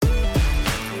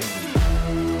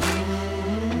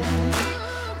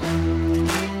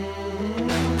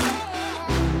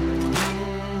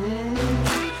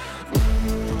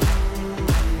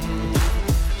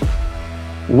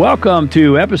Welcome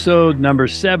to episode number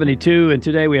 72, and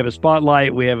today we have a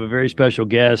spotlight. We have a very special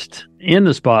guest in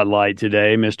the spotlight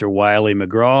today, Mr. Wiley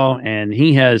McGraw, and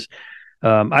he has,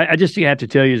 I just have to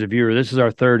tell you as a viewer, this is our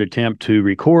third attempt to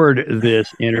record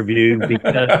this interview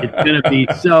because it's going to be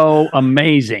so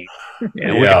amazing.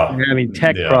 We're having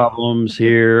tech problems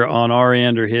here on our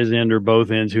end or his end or both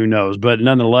ends, who knows, but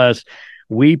nonetheless,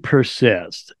 we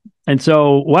persist. And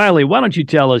so, Wiley, why don't you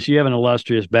tell us, you have an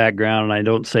illustrious background, and I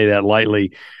don't say that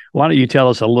lightly. Why don't you tell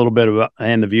us a little bit about,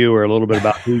 and the viewer, a little bit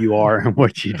about who you are and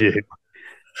what you do?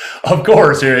 Of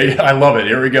course. I love it.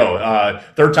 Here we go.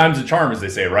 Third time's a charm, as they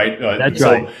say, right? That's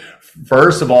right.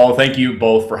 First of all, thank you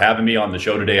both for having me on the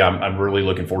show today. I'm really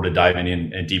looking forward to diving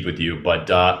in and deep with you, but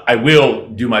I will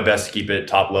do my best to keep it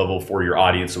top level for your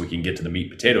audience so we can get to the meat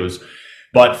and potatoes.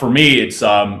 But for me, it's we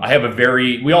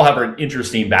all have an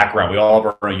interesting background. We all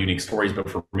have our own unique stories. But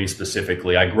for me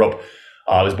specifically, I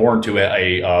was born to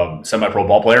a semi-pro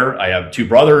ball player. I have two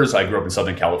brothers. I grew up in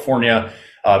Southern California,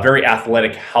 a very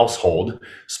athletic household.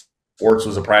 Sports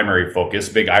was a primary focus,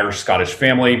 big Irish-Scottish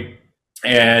family.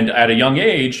 And at a young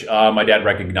age, my dad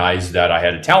recognized that I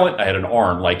had a talent. I had an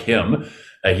arm like him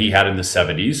that he had in the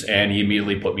 70s. And he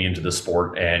immediately put me into the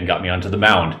sport and got me onto the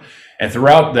mound. And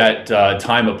throughout that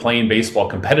time of playing baseball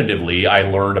competitively, I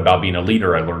learned about being a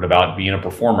leader. I learned about being a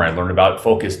performer. I learned about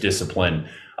focus, discipline,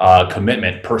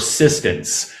 commitment,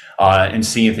 persistence, and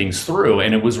seeing things through.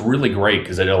 And it was really great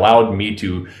because it allowed me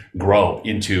to grow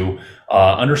into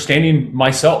understanding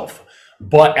myself.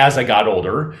 But as I got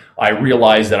older, I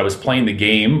realized that I was playing the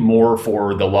game more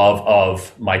for the love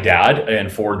of my dad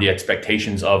and for the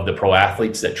expectations of the pro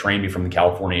athletes that trained me from the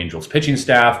California Angels pitching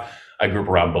staff. I grew up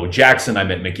around Bo Jackson. I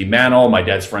met Mickey Mantle. My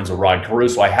dad's friends with Rod Carew.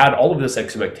 So I had all of this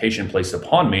expectation placed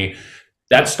upon me.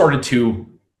 That started to...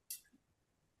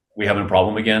 We having a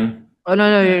problem again? Oh,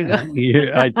 no, you're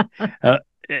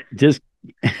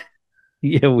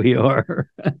Yeah, we are.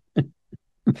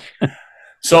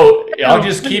 So I'll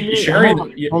just keep sharing.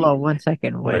 Hold on 1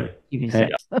 second. Wait.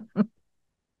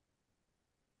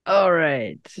 All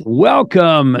right.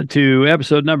 Welcome to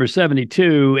episode number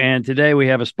 72. And today we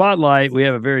have a spotlight. We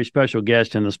have a very special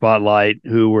guest in the spotlight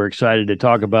who we're excited to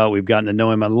talk about. We've gotten to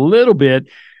know him a little bit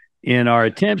in our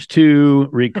attempts to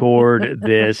record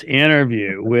this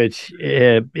interview, which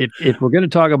if we're going to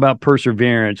talk about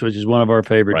perseverance, which is one of our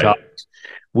favorite topics,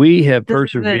 we have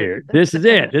persevered. This is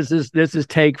it. This is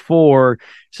take 4.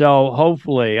 So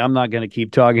hopefully, I'm not going to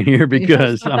keep talking here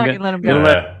because I'm going to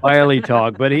let Wiley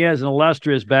talk. But he has an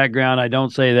illustrious background. I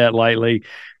don't say that lightly.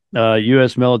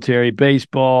 U.S. military,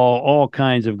 baseball, all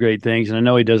kinds of great things. And I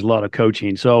know he does a lot of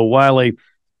coaching. So Wiley,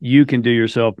 you can do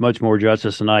yourself much more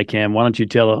justice than I can. Why don't you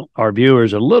tell our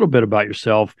viewers a little bit about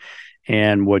yourself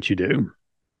and what you do?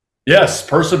 Yes,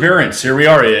 perseverance. Here we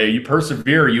are. You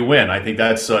persevere, you win. I think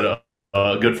that's a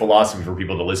good philosophy for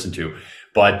people to listen to.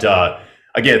 But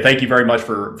again, thank you very much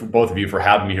for both of you for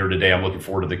having me here today. I'm looking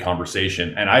forward to the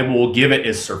conversation, and I will give it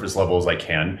as surface level as I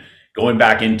can, going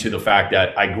back into the fact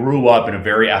that I grew up in a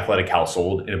very athletic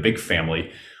household, in a big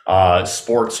family.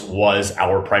 Sports was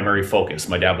our primary focus.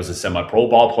 My dad was a semi-pro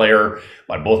ball player.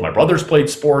 Both my brothers played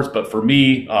sports, but for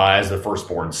me, as the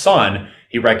firstborn son,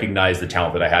 he recognized the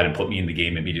talent that I had and put me in the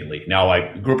game immediately. Now,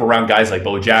 I grew up around guys like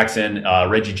Bo Jackson,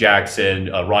 Reggie Jackson,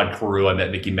 Rod Carew. I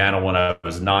met Mickey Mantle when I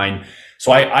was 9.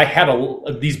 So I had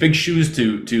these big shoes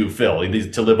to fill,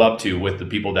 to live up to with the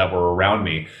people that were around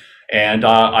me. And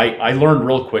I learned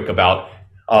real quick about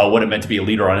what it meant to be a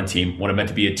leader on a team, what it meant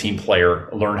to be a team player,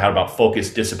 learn how about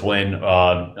focus, discipline,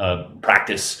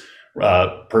 practice,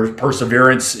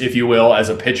 perseverance, if you will, as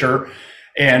a pitcher.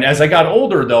 And as I got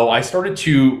older, though, I started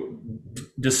to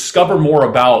discover more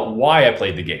about why I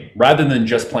played the game rather than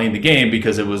just playing the game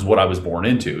because it was what I was born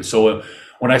into. So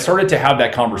when I started to have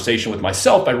that conversation with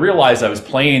myself, I realized I was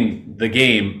playing the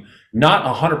game not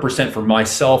 100% for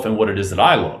myself and what it is that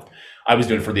I loved. I was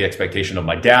doing it for the expectation of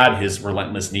my dad, his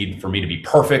relentless need for me to be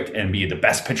perfect and be the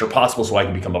best pitcher possible so I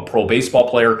can become a pro baseball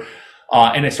player.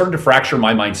 And I started to fracture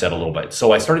my mindset a little bit.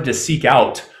 So I started to seek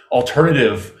out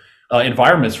alternative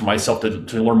environments for myself to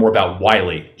learn more about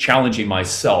Wiley, challenging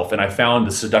myself. And I found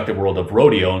the seductive world of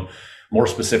rodeo, more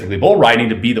specifically bull riding,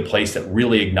 to be the place that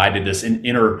really ignited this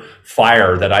inner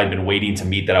fire that I'd been waiting to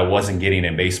meet that I wasn't getting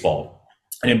in baseball.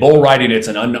 And in bull riding, it's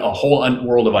a whole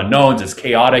world of unknowns. It's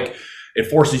chaotic. It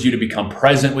forces you to become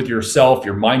present with yourself,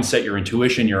 your mindset, your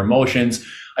intuition, your emotions.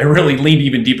 I really leaned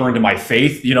even deeper into my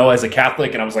faith, as a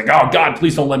Catholic. And I was like, oh God,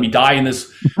 please don't let me die in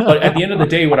this. But at the end of the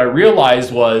day, what I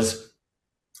realized was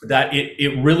that it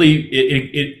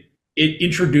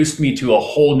introduced me to a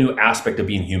whole new aspect of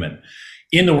being human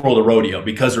in the world of rodeo,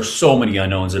 because there's so many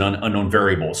unknowns and unknown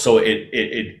variables. So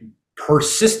it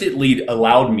persistently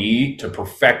allowed me to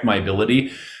perfect my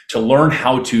ability to learn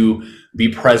how to be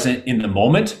present in the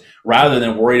moment rather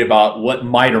than worried about what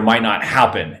might or might not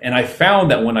happen. And I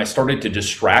found that when I started to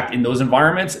distract in those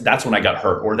environments, that's when I got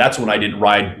hurt, or that's when I didn't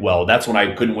ride well. That's when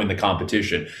I couldn't win the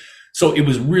competition. So it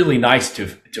was really nice to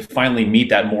finally meet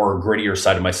that more grittier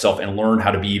side of myself and learn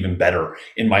how to be even better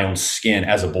in my own skin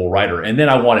as a bull rider. And then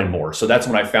I wanted more. So that's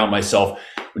when I found myself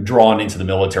drawn into the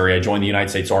military. I joined the United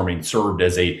States Army and served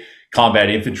as a combat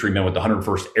infantryman with the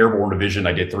 101st Airborne Division.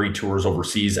 I did 3 tours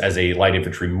overseas as a light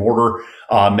infantry mortar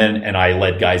man, and I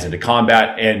led guys into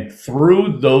combat. And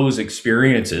through those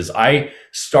experiences, I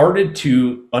started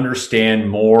to understand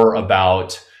more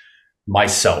about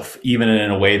myself, even in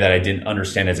a way that I didn't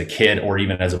understand as a kid or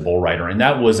even as a bull rider. And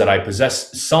that was that I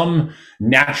possessed some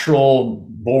natural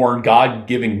born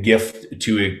God-given gift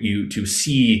to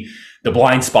see the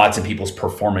blind spots in people's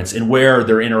performance and where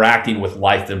they're interacting with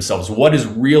life themselves, what is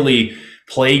really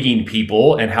plaguing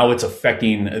people and how it's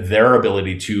affecting their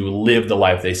ability to live the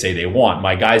life they say they want.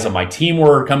 My guys on my team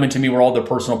were coming to me with all their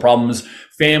personal problems,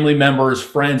 family members,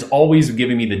 friends, always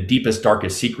giving me the deepest,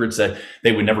 darkest secrets that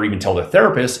they would never even tell their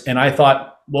therapist. And I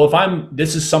thought, well,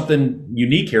 this is something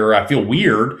unique here, I feel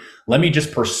weird. Let me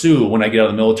just pursue when I get out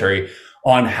of the military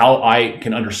on how I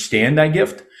can understand that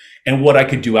gift and what I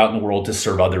could do out in the world to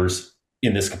serve others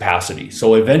in this capacity.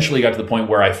 So eventually got to the point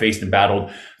where I faced and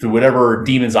battled through whatever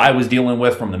demons I was dealing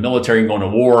with from the military and going to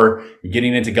war,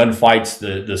 getting into gunfights,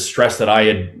 the stress that I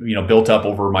had, built up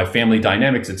over my family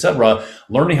dynamics, etc.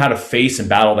 Learning how to face and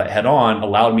battle that head on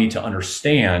allowed me to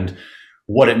understand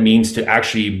what it means to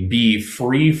actually be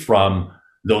free from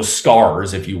those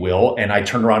scars, if you will. And I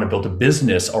turned around and built a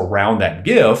business around that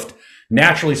gift,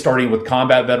 naturally starting with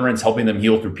combat veterans, helping them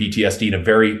heal through PTSD in a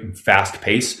very fast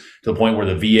pace to the point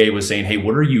where the VA was saying, hey,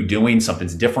 what are you doing?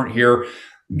 Something's different here.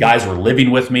 Guys were living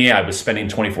with me. I was spending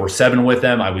 24/7 with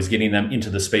them. I was getting them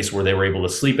into the space where they were able to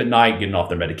sleep at night, getting off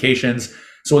their medications.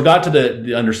 So I got to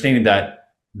the understanding that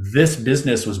this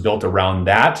business was built around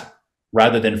that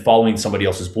rather than following somebody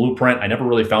else's blueprint. I never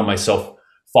really found myself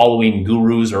following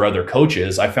gurus or other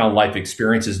coaches. I found life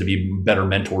experiences to be better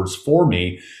mentors for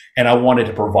me. And I wanted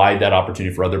to provide that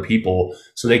opportunity for other people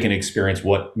so they can experience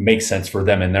what makes sense for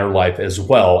them in their life as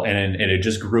well. And it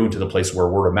just grew into the place where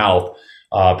word of mouth,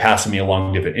 passing me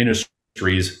along different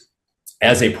industries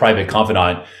as a private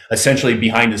confidant, essentially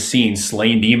behind the scenes,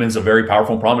 slaying demons of very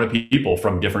powerful and prominent people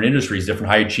from different industries,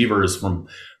 different high achievers, from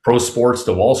pro sports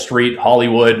to Wall Street,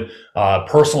 Hollywood,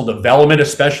 personal development,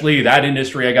 especially that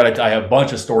industry. I have a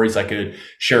bunch of stories I could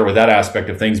share with that aspect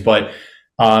of things, but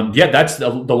that's the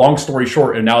long story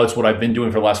short. And now it's what I've been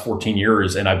doing for the last 14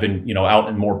 years. And I've been, out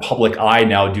in more public eye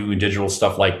now doing digital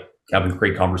stuff like having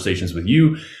great conversations with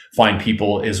you, find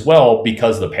people as well,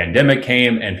 because the pandemic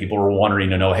came and people were wanting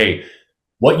to know, hey,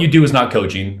 what you do is not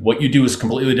coaching. What you do is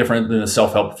completely different than the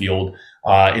self-help field.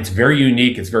 It's very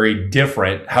unique. It's very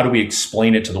different. How do we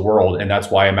explain it to the world? And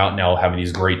that's why I'm out now having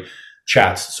these great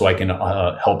chats so I can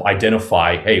help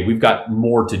identify, hey, we've got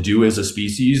more to do as a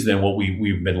species than what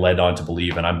we've been led on to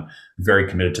believe. And I'm very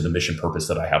committed to the mission purpose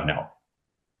that I have now.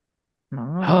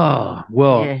 Oh,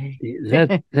 well,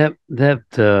 that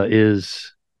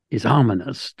is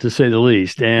ominous, to say the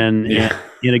least, and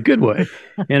in a good way,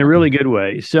 in a really good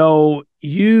way. So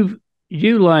you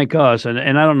like us, and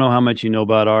I don't know how much you know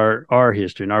about our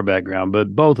history and our background,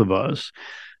 but both of us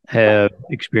have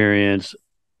experienced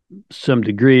some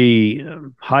degree,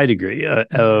 high degree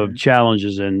of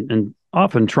challenges and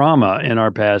often trauma in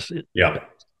our past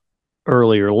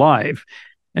earlier life.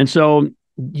 And so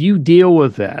you deal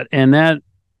with that, and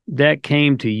that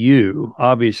came to you,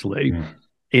 obviously.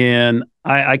 And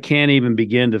I can't even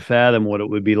begin to fathom what it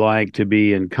would be like to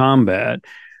be in combat.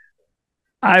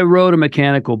 I rode a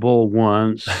mechanical bull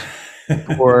once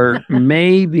for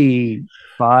maybe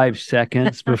 5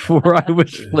 seconds before I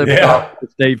was flipped off the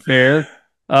state fair.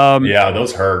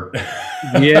 Those hurt.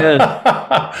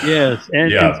 Yes.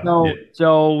 And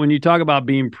so when you talk about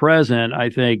being present, I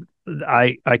think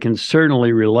I can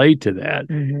certainly relate to that.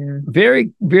 Mm-hmm.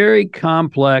 Very, very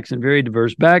complex and very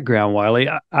diverse background, Wiley.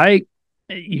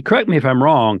 You correct me if I'm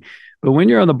wrong, but when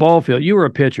you're on the ball field, you were a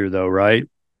pitcher though, right?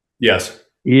 Yes.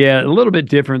 Yeah, a little bit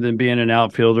different than being an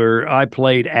outfielder. I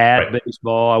played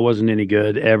baseball. I wasn't any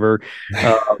good ever.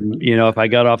 If I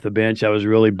got off the bench, I was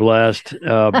really blessed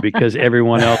because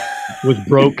everyone else was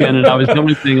broken and I was the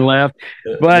only thing left.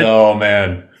 But oh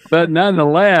man! But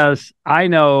nonetheless, I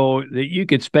know that you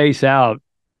could space out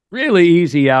really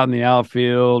easy out in the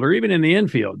outfield or even in the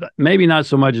infield. Maybe not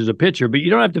so much as a pitcher, but you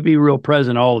don't have to be real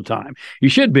present all the time. You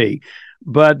should be,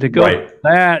 but to go from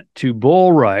that to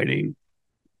bull riding,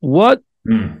 what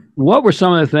what were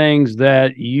some of the things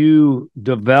that you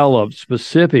developed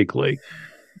specifically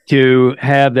to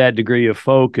have that degree of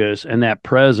focus and that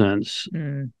presence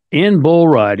in bull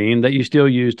riding that you still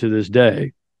use to this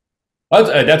day?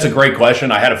 That's a great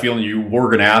question. I had a feeling you were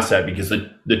going to ask that, because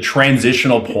the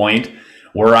transitional point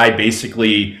where I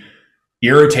basically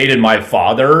irritated my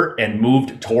father and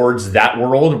moved towards that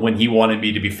world when he wanted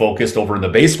me to be focused over in the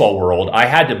baseball world, I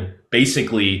had to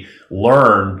basically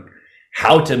learn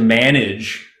how to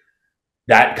manage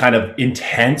that kind of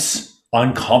intense,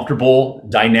 uncomfortable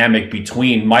dynamic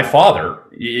between my father.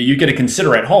 You got to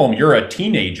consider at home, you're a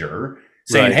teenager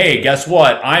saying, hey, guess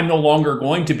what? I'm no longer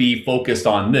going to be focused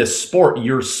on this sport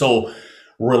you're so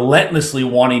relentlessly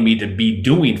wanting me to be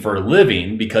doing for a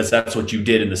living, because that's what you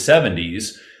did in the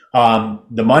 70s.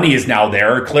 The money is now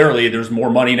there. Clearly, there's more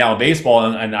money now in baseball,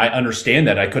 and I understand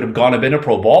that. I could have gone and been a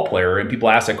pro ball player, and people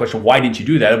ask that question, why didn't you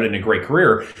do that? It would have been a great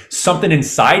career. Something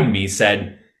inside me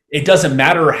said, it doesn't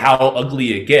matter how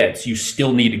ugly it gets, you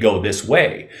still need to go this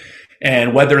way.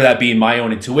 And whether that be my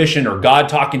own intuition or God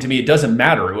talking to me, it doesn't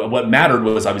matter. What mattered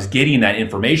was I was getting that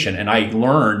information, and I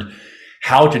learned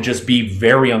how to just be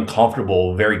very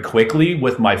uncomfortable very quickly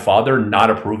with my father not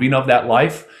approving of that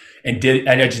life, and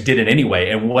I just did it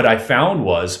anyway. And what I found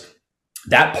was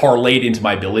that parlayed into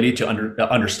my ability to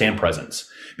understand presence,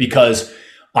 because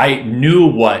I knew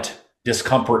what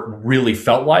discomfort really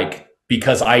felt like,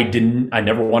 because I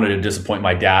never wanted to disappoint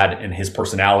my dad and his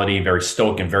personality, very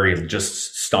stoic and very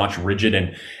just staunch,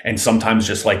 rigid, and sometimes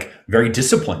just like very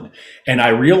disciplined. And I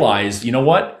realized, you know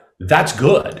what? That's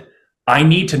good. I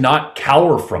need to not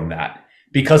cower from that,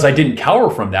 because I didn't cower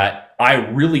from that. I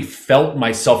really felt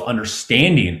myself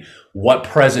understanding what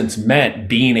presence meant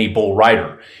being a bull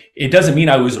rider. It doesn't mean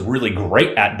I was really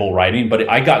great at bull riding, but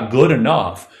I got good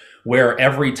enough where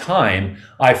every time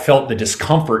I felt the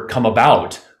discomfort come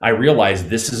about, I realized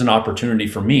this is an opportunity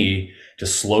for me to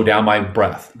slow down my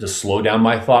breath, to slow down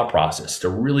my thought process, to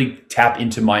really tap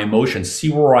into my emotions,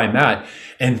 see where I'm at,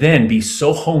 and then be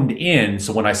so honed in.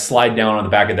 So when I slide down on the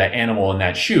back of that animal in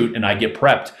that chute and I get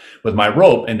prepped with my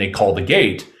rope and they call the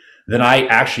gate, then I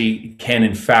actually can,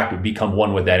 in fact, become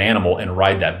one with that animal and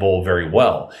ride that bull very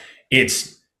well.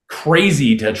 It's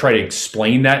crazy to try to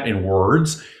explain that in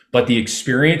words, but the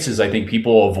experiences I think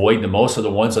people avoid the most are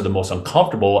the ones that are the most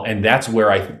uncomfortable. And that's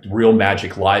where I think real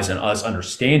magic lies in us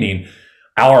understanding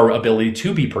our ability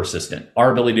to be persistent,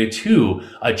 our ability to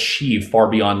achieve far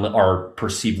beyond our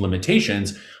perceived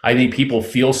limitations. I think people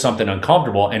feel something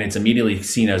uncomfortable and it's immediately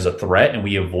seen as a threat, and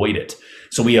we avoid it.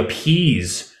 So we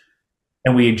appease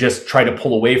and we just try to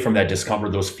pull away from that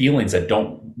discomfort, those feelings that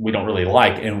we don't really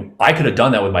like. And I could have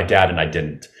done that with my dad, and I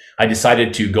didn't. I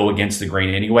decided to go against the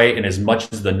grain anyway. And as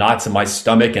much as the knots in my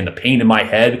stomach and the pain in my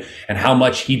head and how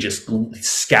much he just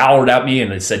scoured at me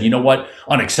and said, you know what,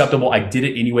 unacceptable, I did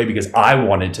it anyway because I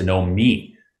wanted to know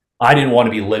me. I didn't want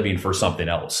to be living for something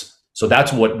else. So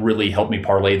that's what really helped me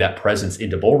parlay that presence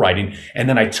into bull riding. And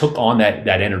then I took on that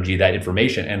energy, that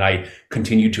information, and I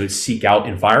continued to seek out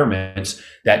environments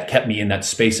that kept me in that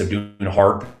space of doing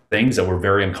hard things that were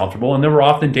very uncomfortable, and they were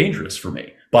often dangerous for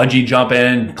me. Bungee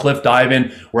jumping, cliff diving,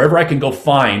 wherever I can go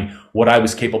find what I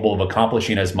was capable of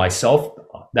accomplishing as myself.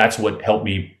 That's what helped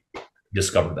me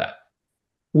discover that.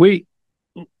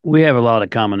 We have a lot of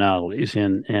commonalities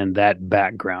in that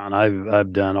background.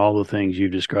 I've done all the things you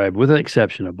described, with the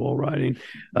exception of bull riding,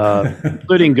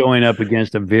 including going up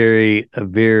against a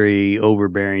very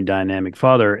overbearing, dynamic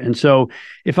father. And so,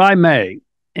 if I may,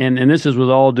 and this is with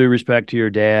all due respect to your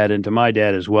dad and to my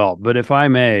dad as well, but if I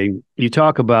may, you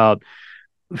talk about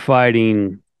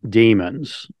fighting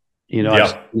demons. I've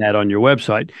seen that on your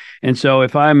website. And so,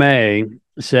 if I may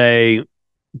say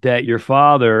that your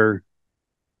father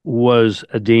was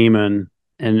a demon,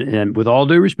 and with all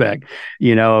due respect,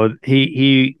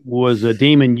 he was a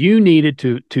demon you needed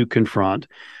to confront.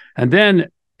 And then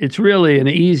it's really an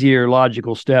easier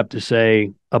logical step to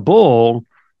say a bull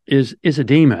is a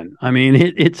demon. I mean,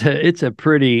 it's a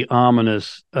pretty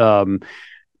ominous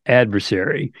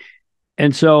adversary.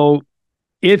 And so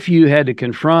if you had to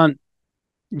confront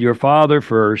your father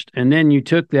first, and then you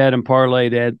took that and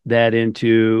parlayed that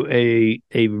into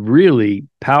a really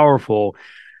powerful,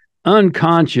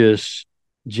 unconscious,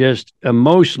 just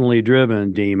emotionally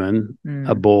driven demon,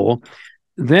 a bull,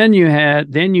 then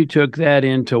you took that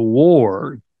into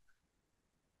war.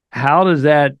 How does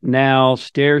that now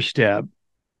stair step?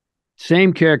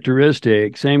 Same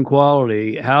characteristic, same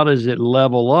quality. How does it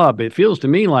level up? It feels to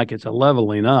me like it's a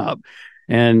leveling up.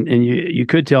 And you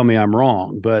could tell me I'm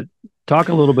wrong, but talk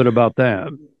a little bit about that.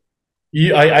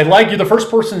 I like you're the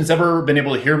first person that's ever been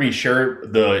able to hear me share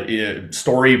the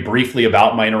story briefly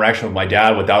about my interaction with my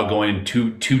dad without going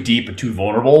too deep and too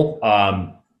vulnerable.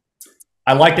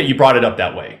 I like that you brought it up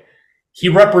that way. He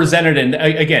represented, and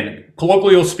again,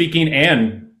 colloquially speaking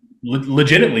and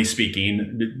legitimately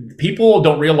speaking, people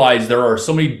don't realize there are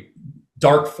so many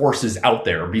dark forces out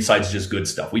there besides just good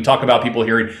stuff. We talk about people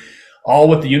hearing all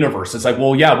with the universe. It's like,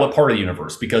 well, yeah, what part of the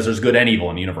universe? Because there's good and evil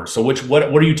in the universe. So what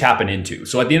are you tapping into?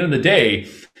 So at the end of the day,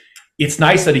 it's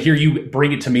nice that to hear you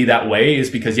bring it to me that way is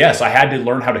because, yes, I had to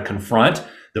learn how to confront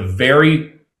the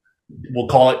very, we'll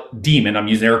call it demon. I'm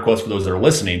using air quotes for those that are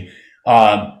listening,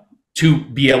 to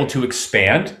be able to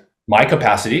expand my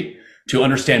capacity, to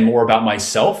understand more about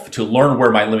myself, to learn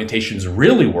where my limitations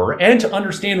really were, and to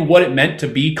understand what it meant to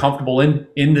be comfortable in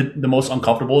the most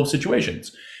uncomfortable of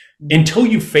situations. Until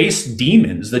you face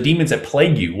demons, the demons that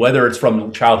plague you, whether it's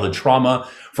from childhood trauma,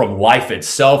 from life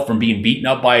itself, from being beaten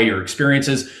up by your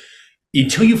experiences,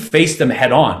 until you face them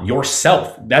head on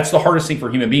yourself. That's the hardest thing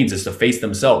for human beings, is to face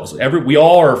themselves. We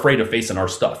all are afraid of facing our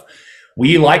stuff.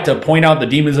 We like to point out the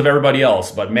demons of everybody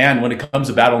else, but man, when it comes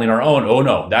to battling our own, oh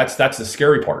no, that's the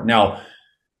scary part. Now,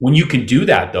 when you can do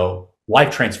that though,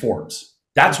 life transforms.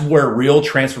 That's where real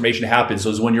transformation happens,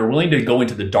 is when you're willing to go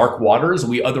into the dark waters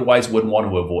we otherwise wouldn't want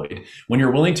to avoid. When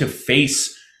you're willing to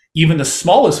face even the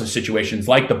smallest of situations,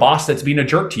 like the boss that's being a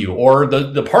jerk to you, or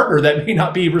the partner that may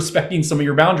not be respecting some of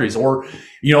your boundaries, or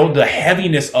the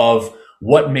heaviness of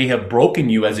what may have broken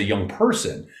you as a young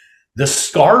person. The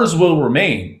scars will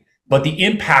remain, but the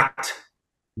impact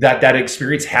that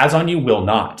experience has on you will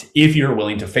not, if you're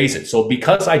willing to face it. So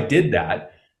because I did that,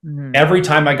 every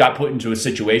time I got put into a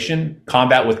situation,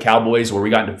 combat with cowboys, where we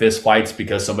got into fist fights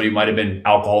because somebody might have been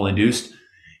alcohol induced,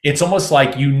 it's almost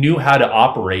like you knew how to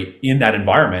operate in that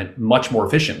environment much more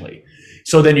efficiently.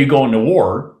 So then you go into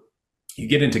war, you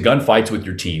get into gunfights with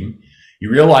your team,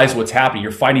 you realize what's happening,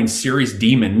 you're fighting serious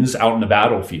demons out in the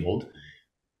battlefield.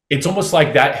 It's almost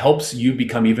like that helps you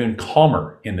become even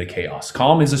calmer in the chaos.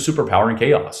 Calm is a superpower in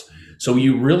chaos. So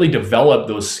you really develop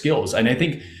those skills. And I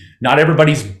think not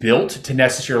everybody's built to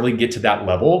necessarily get to that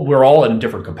level. We're all in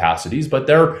different capacities, but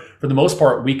for the most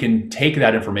part, we can take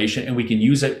that information and we can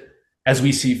use it as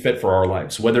we see fit for our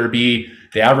lives, whether it be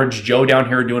the average Joe down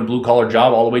here doing a blue collar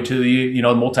job all the way to the,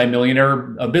 multimillionaire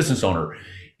business owner.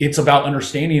 It's about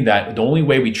understanding that the only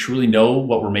way we truly know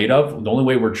what we're made of, the only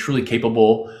way we're truly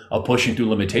capable of pushing through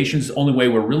limitations, the only way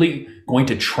we're really going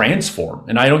to transform.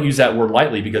 And I don't use that word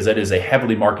lightly because that is a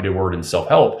heavily marketed word in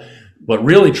self-help, but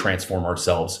really transform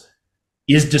ourselves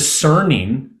is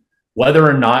discerning whether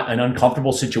or not an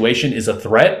uncomfortable situation is a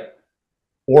threat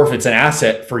or if it's an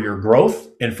asset for your growth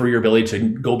and for your ability to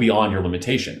go beyond your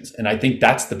limitations. And I think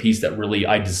that's the piece that really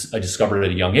I discovered at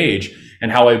a young age,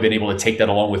 and how I've been able to take that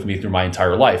along with me through my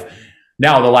entire life.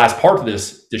 Now, the last part of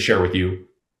this to share with you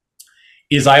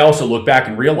is I also look back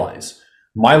and realize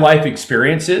my life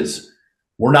experiences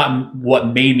were not what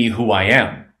made me who I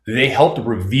am. They helped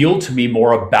reveal to me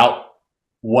more about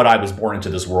what I was born into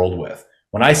this world with.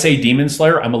 When I say demon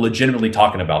slayer, I'm legitimately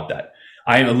talking about that.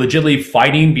 I am legitimately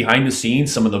fighting behind the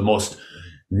scenes some of the most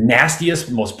nastiest,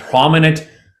 most prominent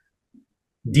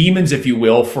demons, if you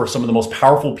will, for some of the most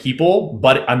powerful people,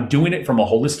 but I'm doing it from a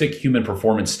holistic human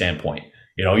performance standpoint.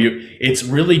 It's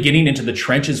really getting into the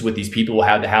trenches with these people who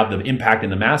have to have the impact in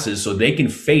the masses so they can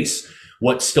face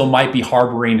what still might be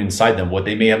harboring inside them, what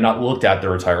they may have not looked at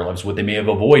their entire lives, what they may have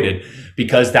avoided,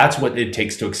 because that's what it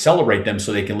takes to accelerate them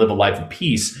so they can live a life of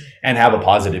peace and have a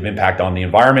positive impact on the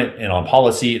environment and on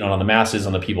policy and on the masses,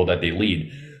 on the people that they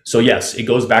lead. So yes, it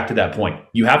goes back to that point.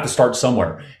 You have to start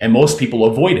somewhere, and most people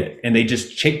avoid it and they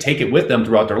just take it with them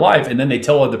throughout their life. And then they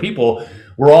tell other people,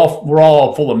 we're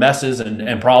all full of messes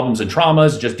and problems and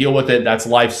traumas. Just deal with it. That's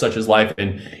life, such as life.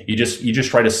 And you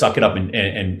just try to suck it up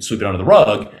and sweep it under the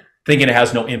rug, thinking it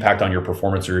has no impact on your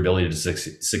performance or your ability to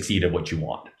succeed at what you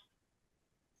want.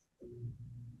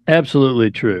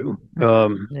 Absolutely true.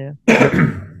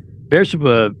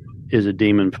 Beersheba is a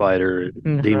demon fighter,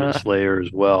 demon slayer as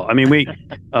well. I mean, we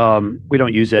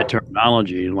don't use that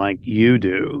terminology like you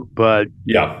do, but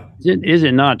yeah, is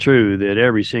it not true that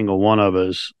every single one of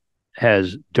us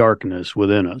has darkness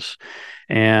within us?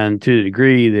 And to the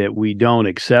degree that we don't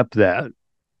accept that,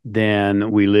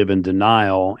 then we live in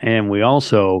denial. And we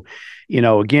also,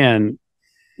 again,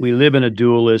 we live in a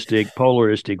dualistic,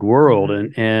 polaristic world,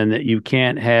 and you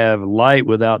can't have light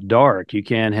without dark. You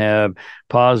can't have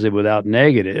positive without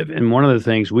negative. And one of the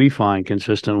things we find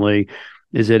consistently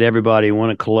is that everybody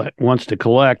wants to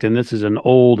collect, and this is an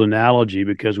old analogy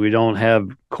because we don't have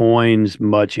coins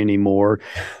much anymore.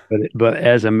 But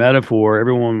as a metaphor,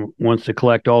 everyone wants to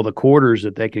collect all the quarters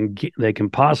that they can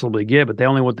possibly get, but they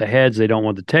only want the heads; they don't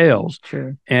want the tails.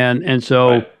 Sure. And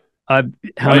so, how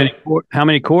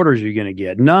many quarters are you going to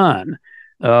get? None.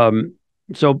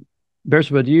 So,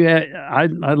 Bersaba,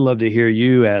 I'd love to hear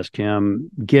you ask him,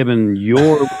 given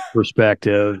your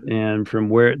perspective and from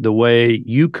the way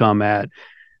you come at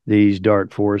these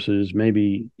dark forces,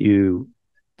 maybe you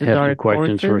have some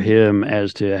questions for him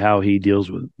as to how he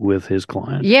deals with his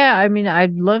clients. Yeah, I mean,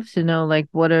 I'd love to know, like,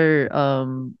 what are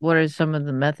some of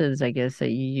the methods, I guess,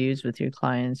 that you use with your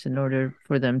clients in order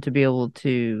for them to be able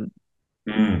to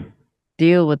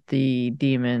deal with the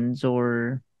demons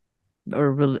or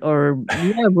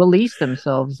release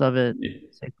themselves of it,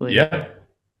 basically. Yeah.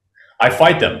 I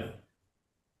fight them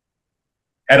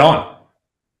head on.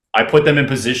 I put them in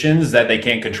positions that they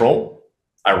can't control.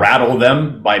 I rattle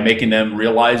them by making them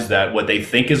realize that what they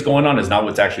think is going on is not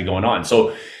what's actually going on.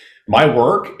 So my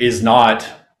work is not,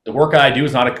 the work I do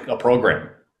is not a program.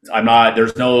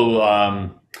 There's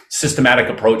no systematic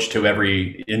approach to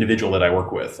every individual that I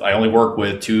work with. I only work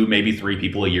with 2, maybe 3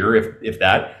 people a year, if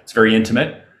that. It's very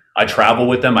intimate. I travel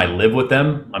with them. I live with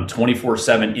them. I'm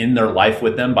 24/7 in their life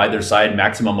with them, by their side,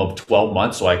 maximum of 12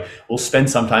 months. So I will spend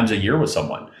sometimes a year with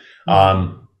someone.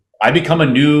 I become a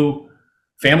new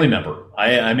family member.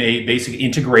 I'm a basic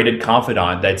integrated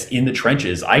confidant that's in the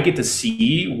trenches. I get to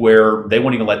see where they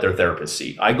won't even let their therapist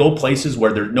see. I go places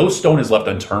where no stone is left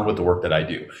unturned with the work that I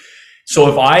do. So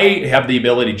if I have the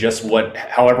ability,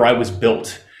 however I was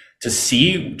built, to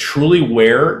see truly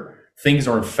where things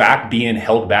are in fact being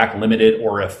held back, limited,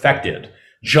 or affected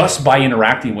just by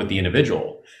interacting with the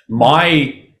individual,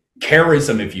 my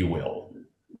charism, if you will,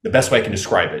 the best way I can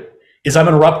describe it, is I'm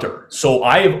an erupter. So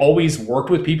I have always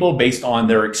worked with people based on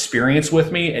their experience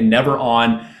with me and never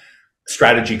on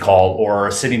strategy call or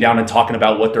sitting down and talking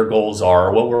about what their goals are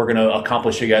or what we're going to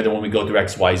accomplish together when we go through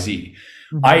XYZ.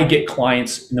 I get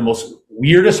clients in the most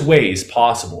weirdest ways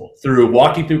possible through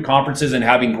walking through conferences and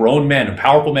having grown men and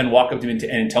powerful men walk up to me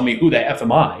and tell me, who the F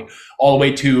am I? All the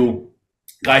way to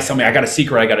guys tell me, I got a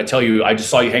secret I got to tell you. I just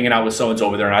saw you hanging out with so-and-so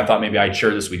over there and I thought maybe I'd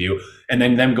share this with you. And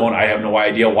then them going, I have no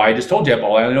idea why I just told you. But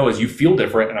all I know is you feel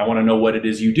different and I want to know what it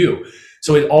is you do.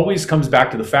 So it always comes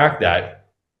back to the fact that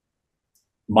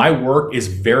my work is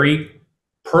very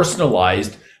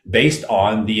personalized based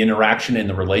on the interaction and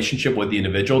the relationship with the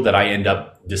individual that I end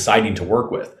up deciding to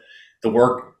work with. The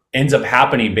work ends up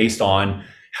happening based on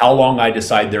how long I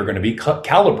decide they're going to be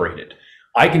calibrated.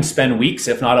 I can spend weeks,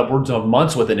 if not upwards of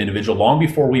months, with an individual long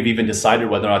before we've even decided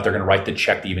whether or not they're going to write the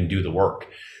check to even do the work.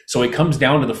 So it comes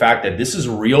down to the fact that this is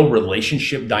real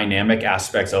relationship dynamic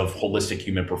aspects of holistic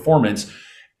human performance.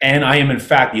 And I am, in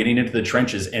fact, getting into the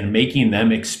trenches and making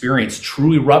them experience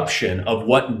true eruption of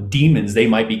what demons they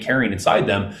might be carrying inside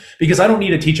them, because I don't need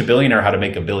to teach a billionaire how to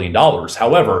make $1 billion.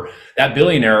 However, that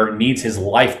billionaire needs his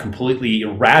life completely,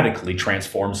 radically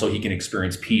transformed so he can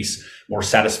experience peace, more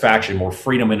satisfaction, more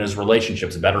freedom in his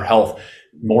relationships, better health,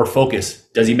 more focus.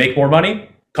 Does he make more money?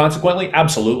 Consequently,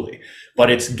 absolutely.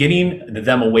 But it's getting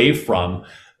them away from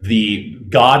the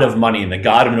god of money and the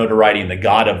god of notoriety and the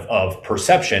god of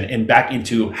perception and back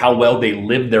into how well they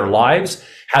live their lives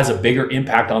has a bigger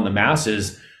impact on the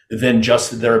masses than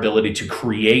just their ability to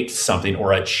create something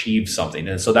or achieve something.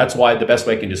 And so that's why the best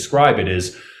way I can describe it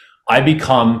is I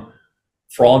become,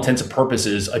 for all intents and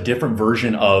purposes, a different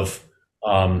version of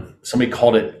somebody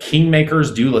called it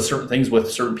kingmakers, do certain things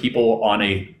with certain people on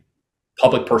a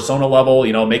public persona level,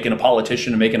 making a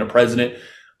politician and making a president.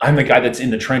 I'm the guy that's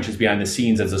in the trenches behind the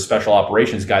scenes as a special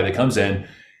operations guy that comes in,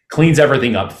 cleans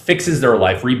everything up, fixes their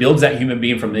life, rebuilds that human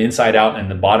being from the inside out and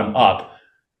the bottom up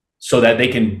so that they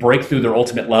can break through their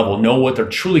ultimate level, know what they're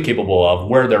truly capable of,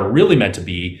 where they're really meant to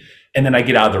be. And then I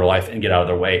get out of their life and get out of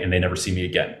their way and they never see me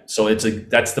again. So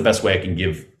that's the best way I can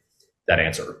give that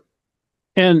answer.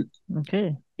 And,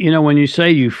 okay, when you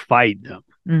say you fight them,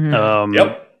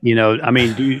 yep.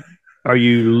 Are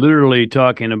you literally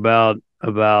talking about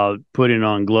putting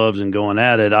on gloves and going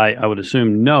at it? I would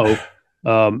assume no,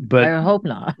 but I hope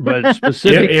not. But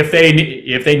specific, if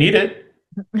they need it.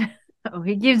 Oh,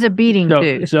 he gives a beating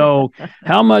too. So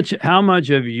how much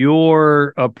of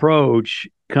your approach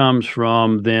comes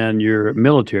from then your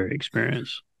military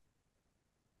experience?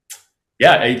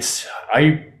 Yeah,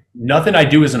 nothing I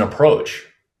do is an approach.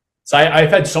 So I've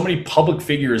had so many public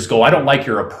figures go, I don't like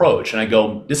your approach. And I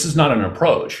go, this is not an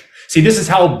approach. See, this is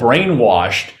how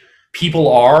brainwashed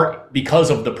people are because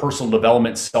of the personal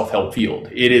development self-help field.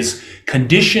 It is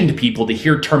conditioned people to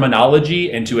hear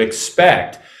terminology and to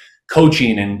expect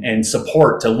coaching and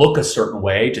support to look a certain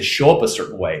way, to show up a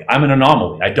certain way. I'm an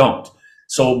anomaly. I don't.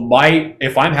 So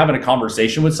if I'm having a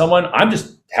conversation with someone, I'm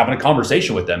just having a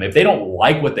conversation with them. If they don't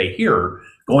like what they hear,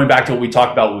 going back to what we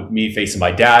talked about with me facing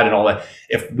my dad and all that,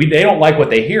 they don't like what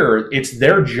they hear, it's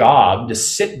their job to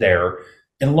sit there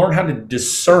and learn how to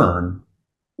discern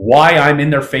why I'm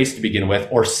in their face to begin with,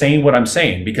 or saying what I'm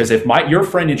saying. Because if your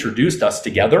friend introduced us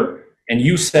together and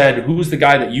you said, who's the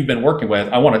guy that you've been working with?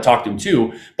 I want to talk to him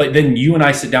too. But then you and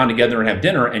I sit down together and have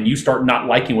dinner and you start not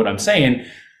liking what I'm saying.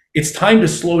 It's time to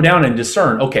slow down and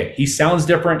discern. Okay, he sounds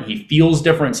different. He feels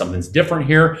different. Something's different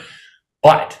here,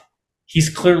 but he's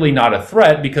clearly not a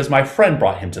threat because my friend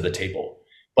brought him to the table.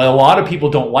 But a lot of people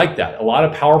don't like that. A lot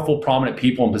of powerful, prominent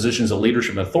people in positions of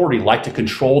leadership and authority like to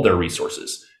control their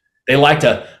resources. They like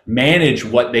to manage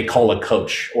what they call a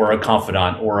coach or a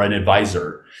confidant or an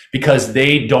advisor because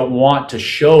they don't want to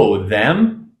show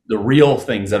them the real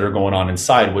things that are going on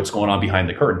inside, what's going on behind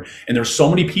the curtain. And there's so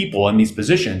many people in these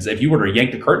positions, if you were to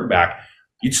yank the curtain back,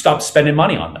 you'd stop spending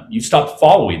money on them. You'd stop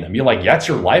following them. You're like, that's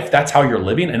your life. That's how you're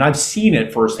living. And I've seen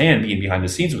it firsthand being behind the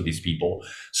scenes with these people.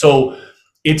 So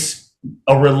it's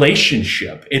a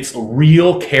relationship. It's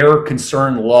real care,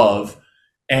 concern, love,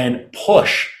 and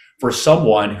push for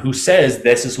someone who says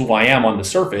this is who I am on the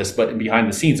surface, but behind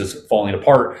the scenes is falling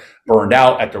apart, burned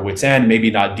out, at their wits' end, maybe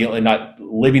not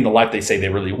living the life they say they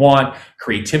really want.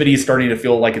 Creativity is starting to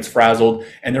feel like it's frazzled,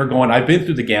 and they're going, I've been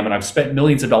through the gamut, I've spent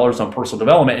millions of dollars on personal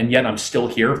development, and yet I'm still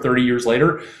here 30 years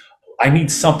later. I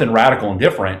need something radical and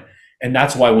different. And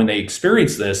that's why when they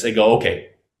experience this, they go, okay,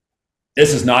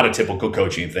 this is not a typical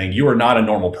coaching thing. You are not a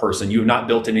normal person. You have not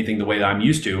built anything the way that I'm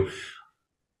used to.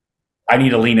 I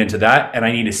need to lean into that, and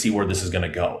I need to see where this is going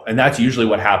to go. And that's usually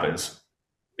what happens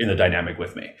in the dynamic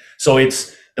with me. So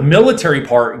it's the military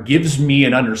part gives me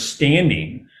an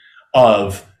understanding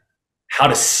of how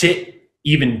to sit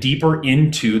even deeper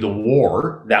into the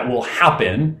war that will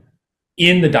happen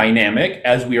in the dynamic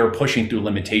as we are pushing through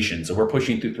limitations and we're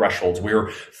pushing through thresholds. We're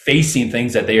facing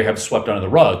things that they have swept under the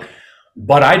rug.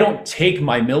 But I don't take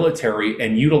my military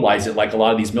and utilize it like a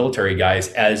lot of these military guys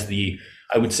as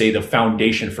I would say the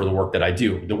foundation for the work that I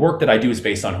do. The work that I do is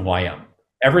based on who I am.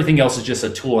 Everything else is just a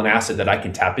tool and asset that I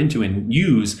can tap into and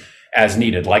use as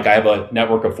needed. Like I have a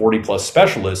network of 40 plus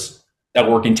specialists that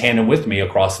work in tandem with me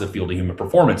across the field of human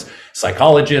performance.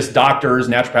 Psychologists, doctors,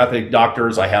 naturopathic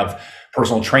doctors. I have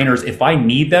personal trainers. If I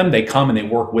need them, they come and they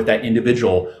work with that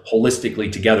individual holistically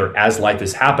together as life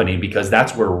is happening, because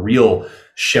that's where real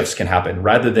shifts can happen,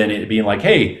 rather than it being like,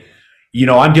 hey,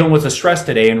 I'm dealing with the stress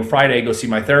today, and Friday I go see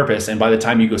my therapist. And by the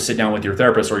time you go sit down with your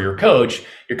therapist or your coach,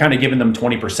 you're kind of giving them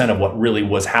 20% of what really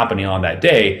was happening on that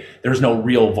day. There's no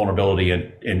real vulnerability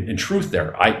and truth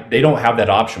there. They don't have that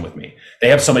option with me. They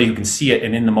have somebody who can see it.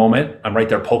 And in the moment, I'm right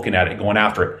there poking at it, going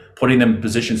after it, putting them in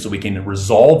position so we can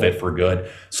resolve it for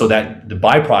good, so that the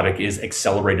byproduct is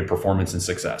accelerated performance and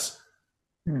success.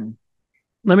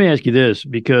 Let me ask you this,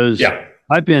 because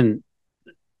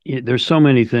there's so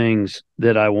many things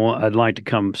that I'd like to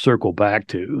come circle back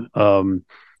to.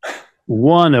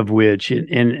 One of which,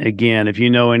 and again, if you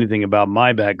know anything about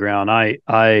my background,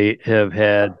 I have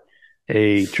had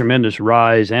a tremendous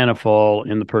rise and a fall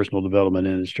in the personal development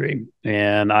industry.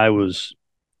 And I was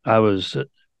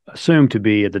assumed to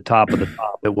be at the top of the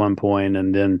top at one point,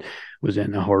 and then was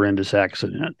in a horrendous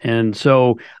accident. And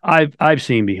so I've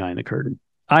seen behind the curtain.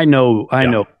 I know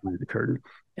behind the curtain.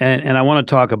 And I want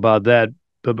to talk about that.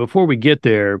 But before we get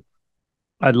there,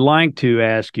 I'd like to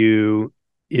ask you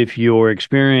if your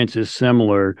experience is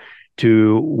similar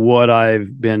to what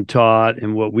I've been taught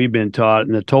and what we've been taught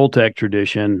in the Toltec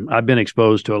tradition. I've been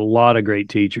exposed to a lot of great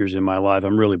teachers in my life.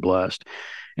 I'm really blessed.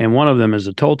 And one of them is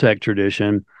the Toltec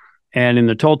tradition. And in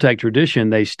the Toltec tradition,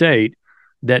 they state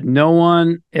that no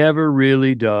one ever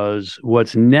really does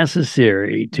what's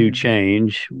necessary to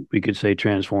change, we could say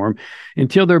transform,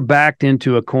 until they're backed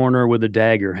into a corner with a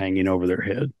dagger hanging over their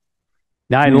head.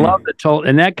 Now, I love the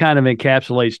and that kind of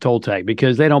encapsulates Toltec,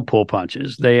 because they don't pull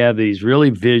punches. They have these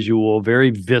really visual, very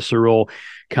visceral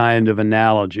kind of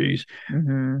analogies.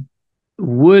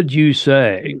 Would you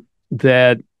say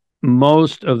that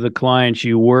most of the clients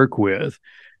you work with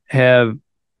have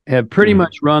pretty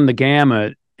much run the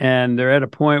gamut, and they're at a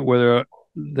point where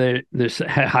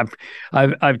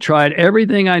I've tried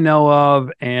everything I know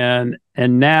of, and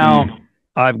now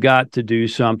I've got to do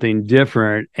something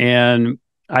different, and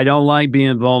I don't like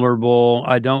being vulnerable,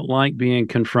 I don't like being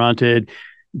confronted,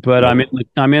 but I'm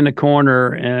in the corner,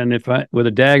 and with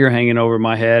a dagger hanging over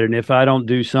my head, and if I don't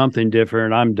do something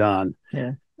different, I'm done.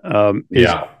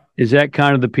 Is that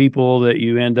kind of the people that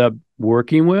you end up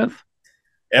working with?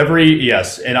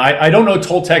 Yes, and I don't know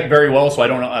Toltec very well, so I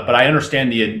don't know, but I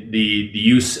understand the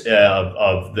use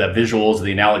of the visuals,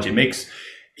 the analogy. It makes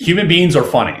human beings are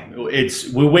funny.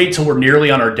 We wait till we're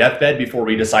nearly on our deathbed before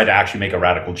we decide to actually make a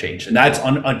radical change, and that's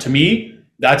to me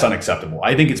that's unacceptable.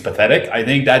 I think it's pathetic. I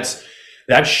think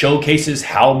that showcases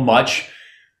how much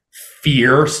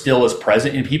fear still is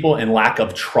present in people and lack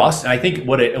of trust. And I think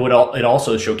what it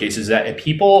also showcases that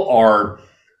people are,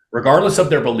 regardless of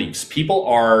their beliefs, people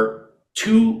are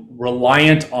too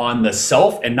reliant on the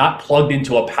self and not plugged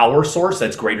into a power source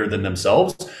that's greater than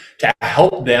themselves to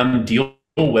help them deal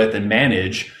with and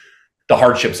manage the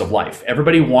hardships of life.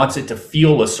 Everybody wants it to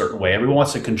feel a certain way. Everyone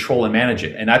wants to control and manage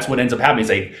it. And that's what ends up happening is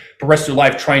they progress through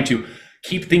life trying to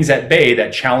keep things at bay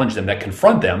that challenge them, that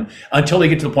confront them, until they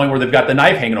get to the point where they've got the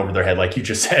knife hanging over their head, like you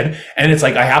just said. And it's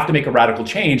like, I have to make a radical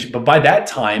change. But by that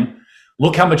time,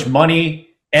 look how much money,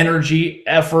 energy,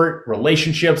 effort,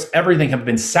 relationships, everything have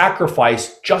been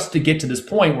sacrificed just to get to this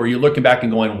point where you're looking back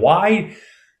and going, why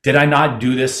did I not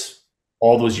do this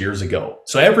all those years ago?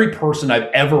 So every person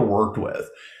I've ever worked with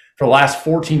for the last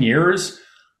 14 years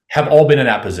have all been in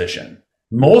that position.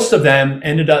 Most of them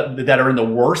ended up that are in the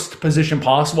worst position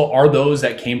possible are those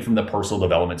that came from the personal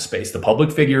development space. The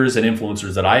public figures and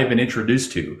influencers that I have been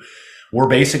introduced to were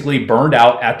basically burned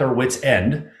out at their wits'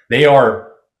 end. They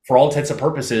are, for all intents and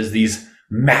purposes, these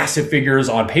massive figures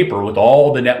on paper with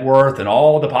all the net worth and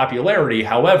all the popularity.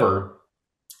 However,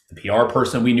 the PR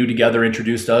person we knew together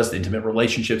introduced us, the intimate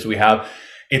relationships we have.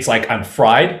 It's like, I'm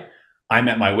fried. I'm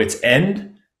at my wit's end.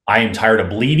 I am tired of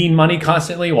bleeding money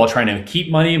constantly while trying to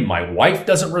keep money. My wife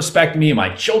doesn't respect me.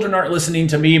 My children aren't listening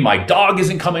to me. My dog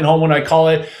isn't coming home when I call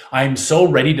it. I'm so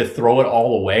ready to throw it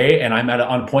all away. And I'm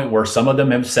on a point where some of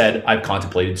them have said, I've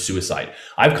contemplated suicide.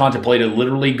 I've contemplated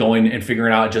literally going and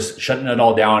figuring out, just shutting it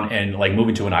all down and like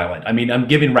moving to an island. I mean, I'm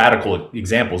giving radical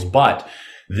examples, but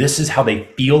this is how they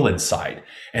feel inside.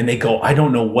 And they go, I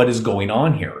don't know what is going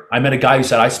on here. I met a guy who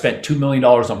said, I spent $2 million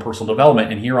on personal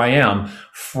development and here I am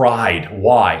fried.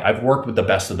 Why? I've worked with the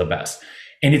best of the best.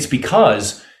 And it's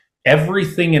because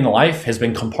everything in life has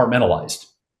been compartmentalized.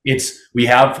 We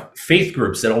have faith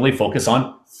groups that only focus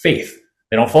on faith.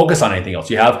 They don't focus on anything else.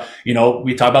 You have,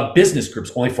 we talk about business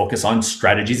groups, only focus on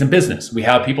strategies in business. We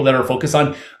have people that are focused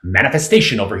on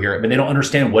manifestation over here, but they don't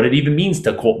understand what it even means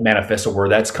to quote manifest or where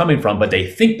that's coming from, but they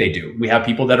think they do. We have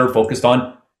people that are focused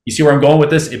on, you see where I'm going with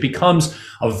this? It becomes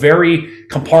a very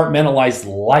compartmentalized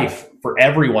life for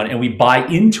everyone, and we buy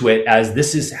into it as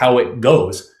this is how it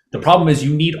goes. The problem is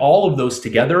you need all of those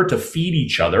together to feed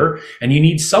each other, and you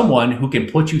need someone who can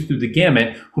put you through the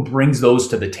gamut, who brings those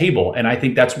to the table. And I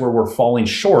think that's where we're falling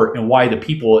short and why the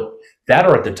people that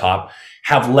are at the top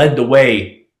have led the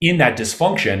way in that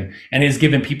dysfunction and has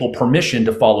given people permission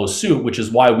to follow suit, which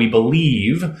is why we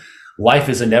believe life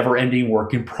is a never-ending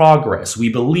work in progress. We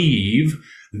believe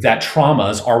that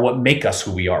traumas are what make us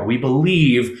who we are. We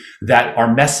believe that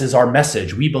our mess is our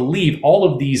message. We believe all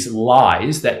of these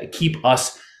lies that keep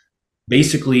us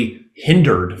basically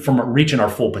hindered from reaching our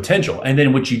full potential. And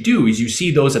then what you do is you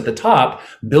see those at the top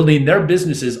building their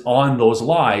businesses on those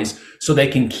lies so they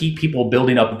can keep people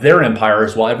building up their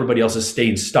empires while everybody else is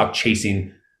staying stuck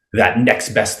chasing that next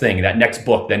best thing, that next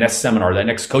book, that next seminar, that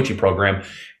next coaching program.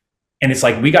 And it's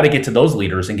like, we got to get to those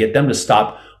leaders and get them to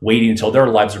stop waiting until their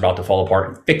lives are about to fall apart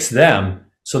and fix them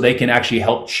so they can actually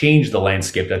help change the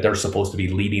landscape that they're supposed to be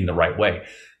leading the right way.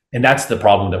 And that's the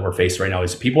problem that we're faced right now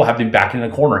is people have been back in the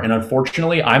corner. And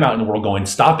unfortunately, I'm out in the world going,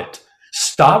 stop it.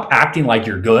 Stop acting like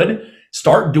you're good.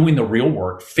 Start doing the real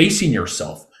work, facing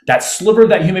yourself. That sliver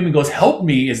that human being goes, help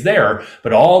me, is there,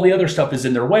 but all the other stuff is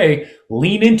in their way.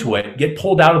 Lean into it, get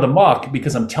pulled out of the muck,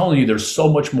 because I'm telling you, there's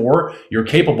so much more you're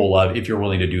capable of if you're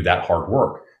willing to do that hard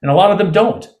work. And a lot of them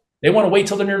don't. They want to wait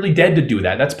till they're nearly dead to do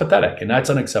that. That's pathetic, and that's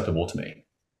unacceptable to me.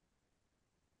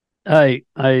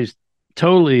 I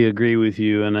totally agree with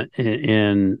you in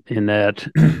that,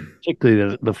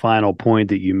 particularly the final point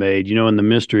that you made. In the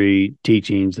mystery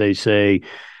teachings, they say,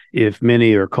 if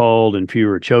many are called and few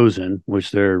are chosen,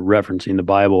 which they're referencing the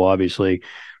Bible, obviously,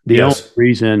 the only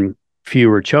reason few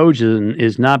are chosen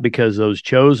is not because those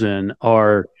chosen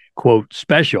are, quote,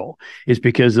 special. It's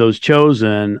because those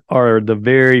chosen are the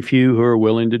very few who are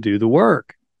willing to do the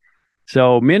work.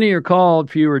 So many are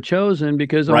called, few are chosen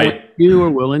because only few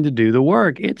are willing to do the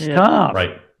work. It's tough.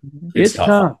 Right. It's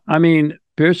tough. I mean,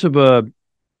 Pirsaba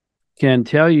can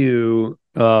tell you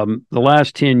the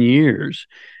last 10 years,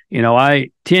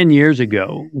 10 years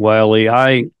ago, Wiley,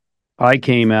 I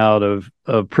came out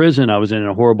of prison. I was in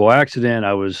a horrible accident.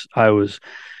 I was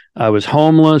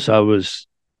homeless. I was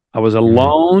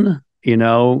alone.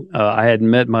 I hadn't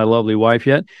met my lovely wife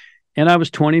yet. and I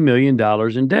was $20 million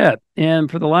in debt. And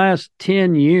for the last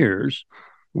 10 years,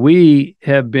 we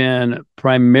have been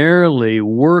primarily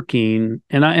working.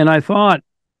 And I thought,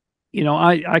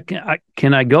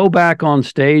 can I go back on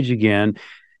stage again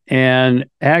and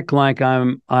act like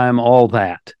I'm all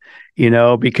that,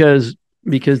 because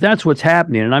that's what's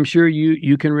happening. And I'm sure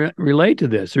you can relate to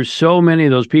this. There's so many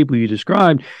of those people you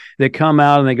described that come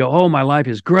out and they go, oh, my life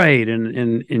is great.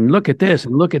 And look at this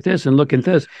and look at this and look at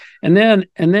this. And then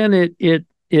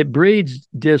it breeds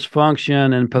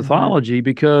dysfunction and pathology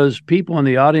because people in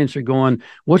the audience are going,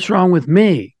 what's wrong with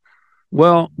me?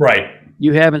 Well, right.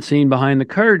 You haven't seen behind the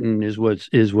curtain is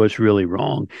what's really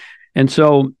wrong. And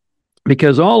so,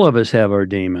 because all of us have our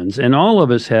demons and all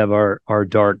of us have our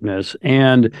darkness.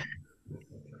 And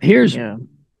here's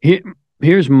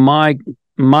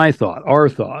my thought, our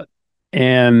thought,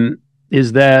 and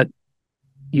is that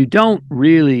you don't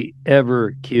really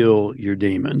ever kill your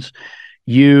demons.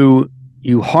 You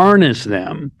harness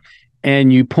them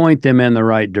and you point them in the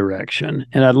right direction.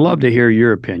 And I'd love to hear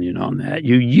your opinion on that.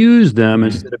 You use them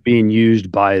instead of being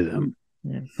used by them.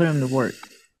 Yeah, put them to work.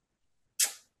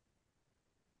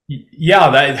 Yeah,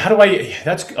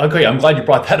 that's okay. I'm glad you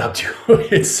brought that up too.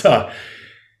 It's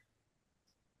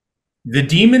the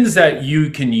demons that you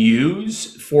can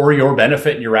use for your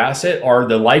benefit and your asset are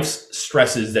the life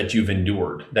stresses that you've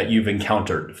endured, that you've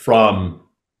encountered from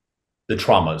the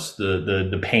traumas,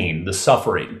 the pain, the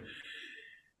suffering.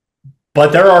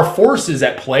 But there are forces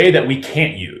at play that we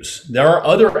can't use. There are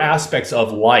other aspects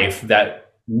of life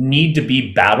that need to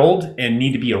be battled and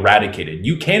need to be eradicated.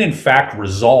 You can, in fact,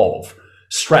 resolve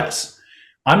stress.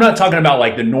 I'm not talking about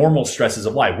like the normal stresses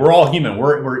of life. We're all human.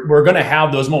 We're going to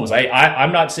have those moments.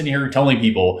 I'm not sitting here telling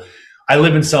people I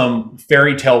live in some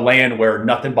fairy tale land where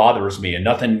nothing bothers me and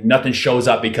nothing shows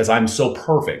up because I'm so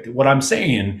perfect. What I'm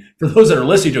saying, for those that are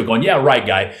listening to it going, yeah, right,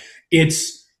 guy,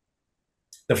 it's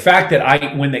the fact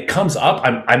that when it comes up,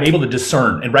 I'm able to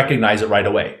discern and recognize it right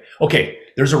away. Okay,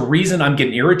 there's a reason I'm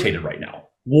getting irritated right now.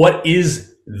 What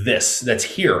is this that's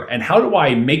here? And how do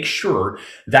I make sure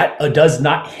that does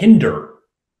not hinder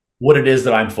what it is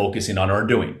that I'm focusing on or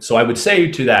doing? So I would say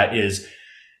to that is,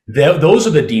 those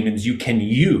are the demons you can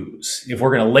use, if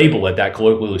we're going to label it that,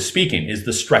 colloquially speaking, is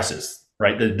the stresses,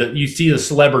 right? You see the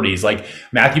celebrities like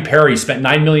Matthew Perry spent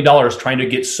 $9 million trying to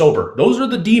get sober. Those are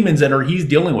the demons that he's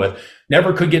dealing with,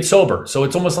 never could get sober. So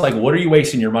it's almost like, what are you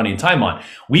wasting your money and time on?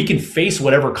 We can face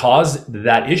whatever caused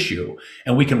that issue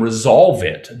and we can resolve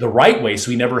it the right way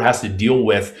so he never has to deal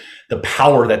with the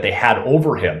power that they had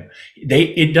over him.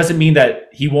 It doesn't mean that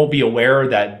he won't be aware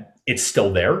that it's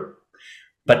still there,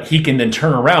 but he can then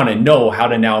turn around and know how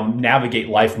to now navigate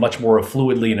life much more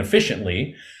fluidly and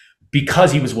efficiently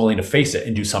because he was willing to face it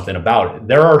and do something about it.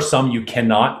 There are some you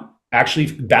cannot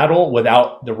actually battle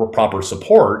without the proper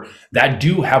support that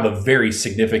do have a very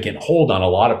significant hold on a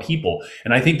lot of people.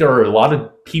 And I think there are a lot of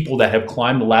people that have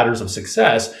climbed the ladders of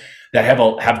success that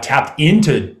have tapped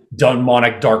into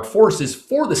demonic dark forces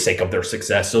for the sake of their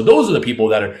success. So those are the people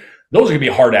those are going to be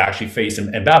hard to actually face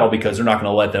and battle because they're not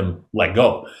going to let them let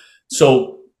go.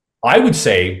 So I would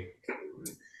say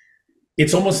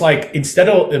it's almost like, instead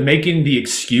of making the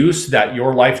excuse that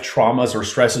your life traumas or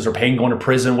stresses or pain, going to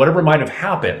prison, whatever might have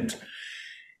happened,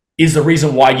 is the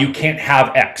reason why you can't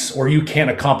have X or you can't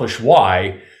accomplish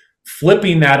Y,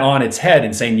 flipping that on its head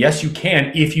and saying, yes, you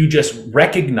can, if you just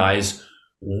recognize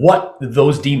what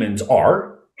those demons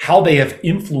are, how they have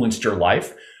influenced your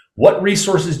life, what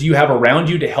resources do you have around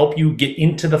you to help you get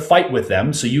into the fight with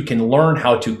them so you can learn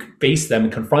how to face them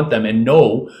and confront them and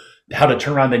know how to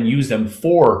turn around and use them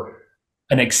for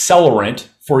an accelerant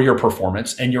for your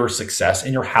performance and your success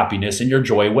and your happiness and your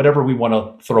joy, whatever we want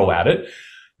to throw at it.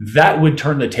 That would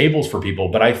turn the tables for people.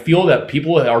 But I feel that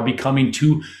people are becoming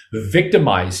too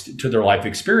victimized to their life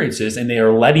experiences and they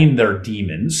are letting their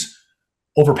demons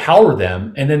overpower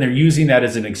them. And then they're using that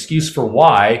as an excuse for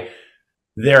why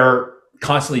they're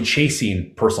constantly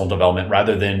chasing personal development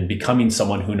rather than becoming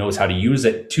someone who knows how to use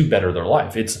it to better their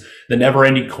life. It's the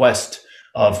never-ending quest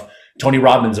of Tony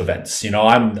Robbins events.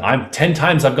 I'm 10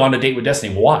 times I've gone to Date with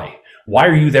Destiny. Why? Why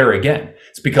are you there again?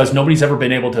 It's because nobody's ever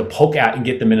been able to poke at and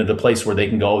get them into the place where they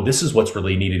can go, this is what's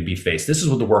really needed to be faced. This is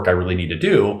what the work I really need to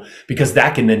do, because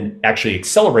that can then actually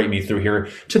accelerate me through here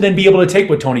to then be able to take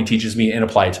what Tony teaches me and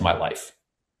apply it to my life.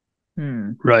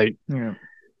 Right. Yeah.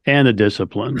 And the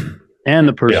discipline and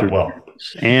the perseverance.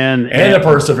 And the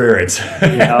perseverance.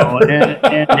 And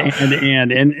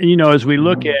as we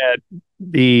look at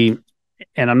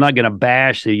and I'm not going to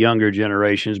bash the younger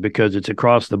generations because it's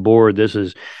across the board. This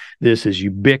is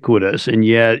ubiquitous, and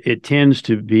yet it tends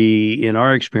to be, in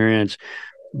our experience,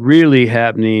 really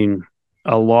happening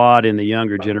a lot in the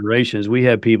younger generations. We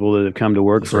have people that have come to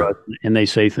work for us, and they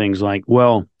say things like,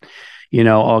 well,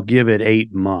 I'll give it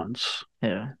 8 months.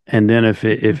 Yeah. And then if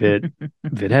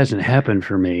it hasn't happened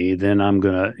for me, then I'm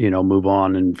gonna, move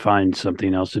on and find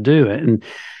something else to do. And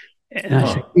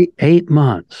I say 8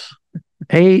 months.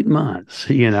 8 months,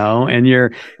 and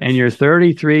you're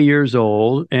 33 years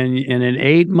old, and in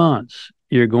 8 months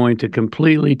you're going to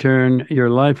completely turn your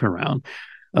life around.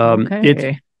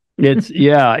 Okay.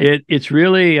 It's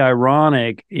really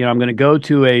ironic. I'm going to go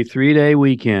to a 3-day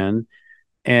weekend,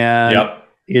 and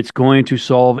it's going to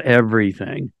solve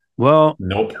everything. Well,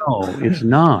 nope. No, it's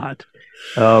not.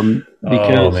 Because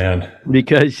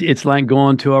it's like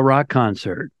going to a rock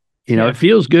concert. It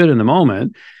feels good in the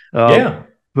moment.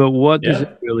 But what does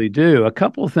it really do? A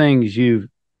couple of things you've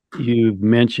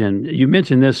mentioned. You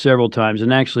mentioned this several times,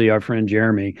 and actually, our friend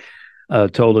Jeremy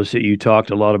told us that you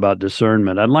talked a lot about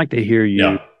discernment. I'd like to hear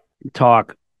you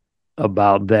talk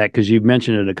about that, because you've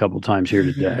mentioned it a couple of times here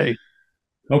today.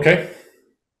 Okay.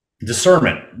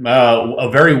 Discernment, a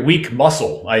very weak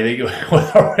muscle, I think,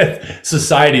 with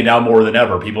society now more than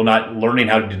ever. People not learning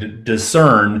how to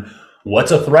discern what's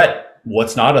a threat,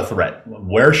 what's not a threat.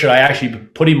 Where should I actually be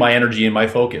putting my energy and my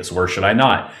focus? Where should I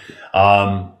not?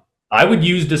 I would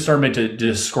use discernment to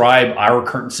describe our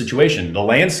current situation, the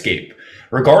landscape.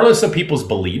 Regardless of people's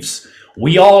beliefs,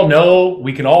 we all know,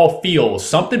 we can all feel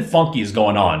something funky is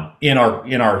going on in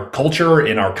our culture,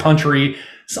 in our country.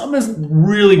 Something is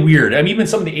really weird. I mean, even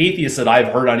some of the atheists that I've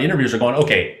heard on interviews are going,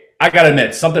 okay, I got to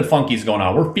admit, something funky is going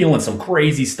on. We're feeling some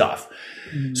crazy stuff.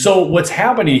 Mm-hmm. So what's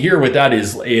happening here with that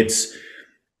is it's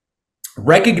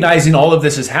recognizing all of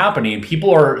this is happening.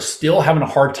 People are still having a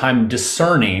hard time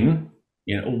discerning,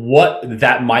 what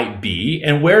that might be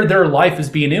and where their life is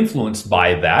being influenced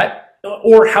by that,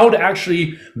 or how to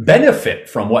actually benefit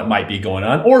from what might be going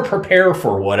on or prepare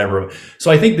for whatever.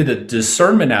 So I think that the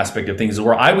discernment aspect of things is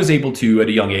where I was able to, at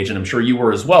a young age, and I'm sure you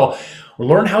were as well,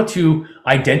 learn how to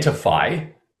identify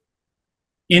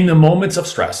in the moments of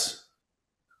stress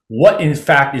what in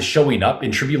fact is showing up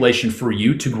in tribulation for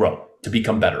you to grow, to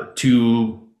become better,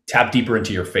 to tap deeper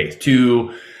into your faith,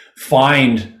 to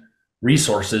find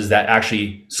resources that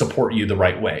actually support you the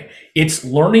right way. It's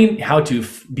learning how to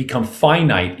become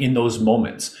finite in those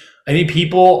moments. I think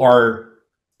people are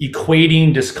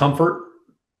equating discomfort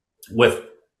with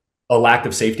a lack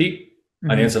of safety.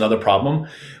 Mm-hmm. I think it's another problem.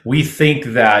 We think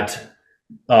that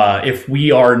if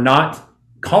we are not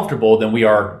comfortable, then we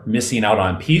are missing out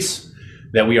on peace,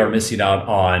 that we are missing out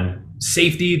on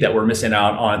safety, that we're missing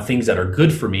out on things that are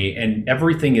good for me. And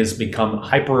everything has become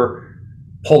hyper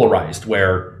polarized,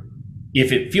 where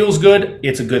if it feels good,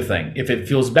 it's a good thing. If it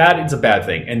feels bad, it's a bad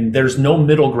thing. And there's no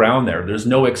middle ground there. There's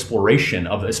no exploration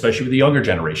of, especially with the younger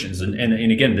generations. And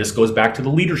again, this goes back to the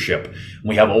leadership.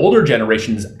 When we have older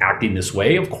generations acting this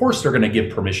way, of course, they're going to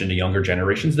give permission to younger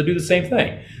generations to do the same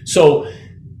thing. So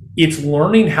it's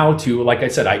learning how to, like I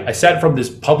said, I sat from this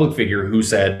public figure who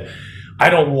said, I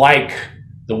don't like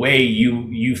the way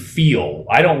you feel.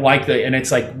 I don't like and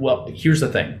it's like, well, here's the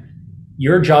thing.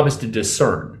 Your job is to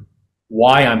discern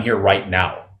why I'm here right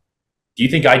now. Do you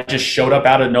think I just showed up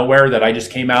out of nowhere, that I just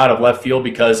came out of left field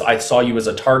because I saw you as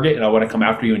a target and I want to come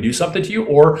after you and do something to you?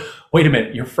 Or wait a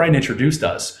minute, your friend introduced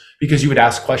us because you would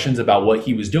ask questions about what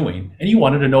he was doing and you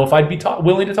wanted to know if I'd be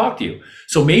willing to talk to you.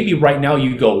 So maybe right now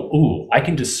you go, ooh, I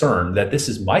can discern that this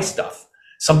is my stuff.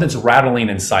 Something's rattling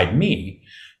inside me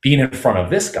being in front of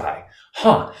this guy.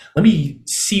 Let me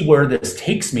see where this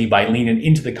takes me by leaning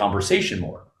into the conversation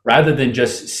more. Rather than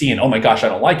just seeing, oh my gosh, I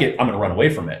don't like it, I'm going to run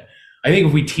away from it. I think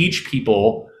if we teach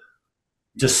people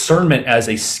discernment as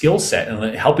a skill set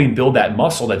and helping build that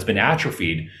muscle that's been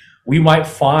atrophied, we might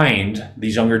find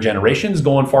these younger generations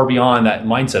going far beyond that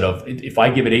mindset of, if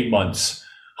I give it 8 months,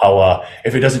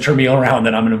 if it doesn't turn me around,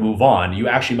 then I'm going to move on. You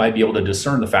actually might be able to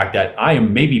discern the fact that I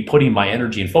am maybe putting my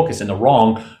energy and focus in the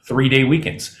wrong 3-day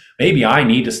weekends. Maybe I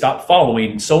need to stop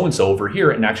following so-and-so over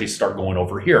here and actually start going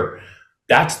over here.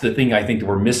 That's the thing I think that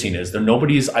we're missing, is that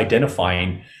nobody's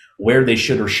identifying where they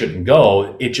should or shouldn't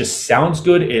go. It just sounds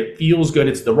good. It feels good.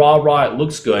 It's the rah, it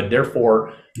looks good.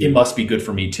 Therefore, it must be good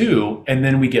for me too. And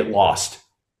then we get lost.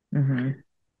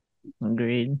 Mm-hmm.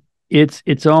 Agreed.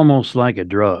 It's almost like a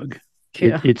drug.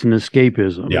 Yeah. It's an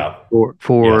escapism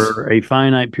for a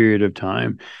finite period of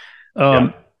time.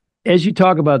 As you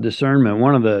talk about discernment,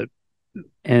 one of the,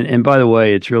 and by the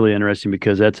way, it's really interesting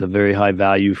because that's a very high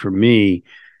value for me.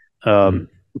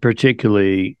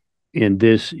 Particularly in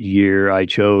this year, I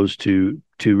chose to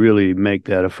really make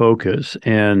that a focus.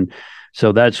 And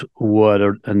so that's what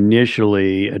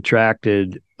initially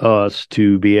attracted us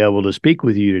to be able to speak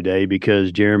with you today,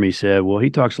 because Jeremy said, well, he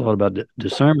talks a lot about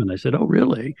discernment. I said, oh,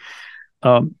 really?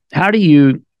 How do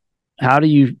you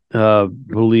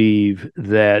believe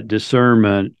that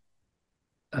discernment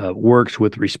works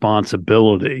with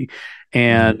responsibility?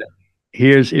 And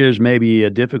here's maybe a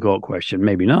difficult question,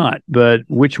 maybe not, but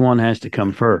which one has to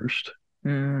come first?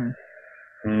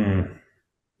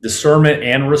 Discernment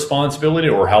and responsibility,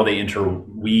 or how they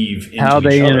interweave into each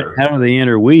other? How do they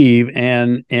interweave,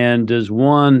 and does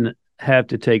one have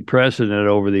to take precedent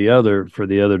over the other for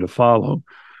the other to follow?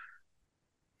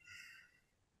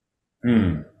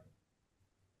 I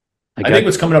think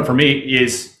what's coming up for me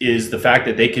is the fact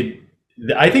that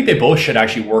I think they both should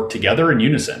actually work together in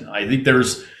unison. I think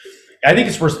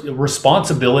it's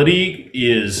responsibility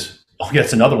is,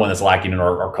 that's another one that's lacking in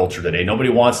our culture today. Nobody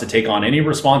wants to take on any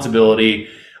responsibility.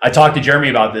 I talked to Jeremy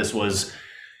about this, was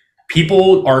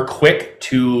people are quick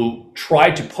to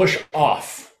try to push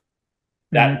off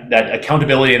that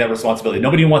accountability and that responsibility.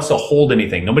 Nobody wants to hold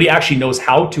anything. Nobody actually knows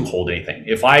how to hold anything.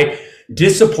 If I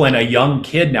discipline a young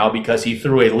kid now because he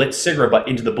threw a lit cigarette butt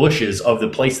into the bushes of the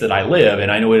place that I live,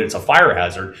 and I know it's a fire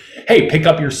hazard, hey, pick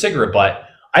up your cigarette butt.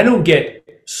 I don't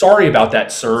get sorry about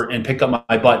that, sir, and pick up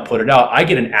my butt and put it out. I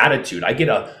get an attitude. I get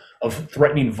a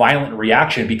threatening, violent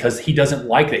reaction because he doesn't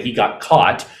like that he got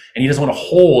caught and he doesn't want to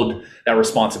hold that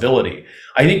responsibility.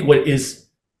 I think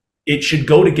it should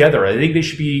go together. I think they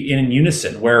should be in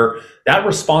unison, where that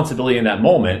responsibility in that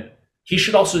moment, he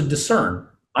should also discern,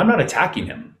 I'm not attacking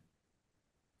him.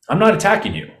 I'm not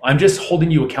attacking you. I'm just holding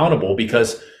you accountable,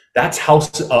 because that's how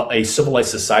a civilized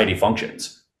society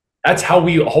functions. That's how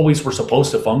we always were supposed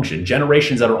to function.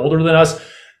 Generations that are older than us,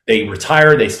 they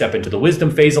retire, they step into the wisdom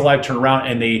phase of life, turn around,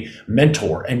 and they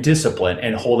mentor and discipline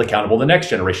and hold accountable the next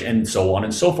generation, and so on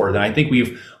and so forth. And I think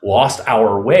we've lost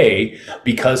our way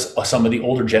because some of the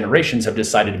older generations have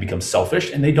decided to become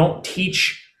selfish, and they don't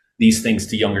teach these things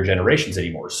to younger generations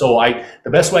anymore. So the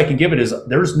best way I can give it is,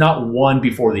 there's not one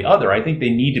before the other. I think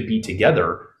they need to be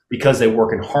together because they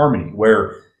work in harmony,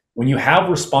 where when you have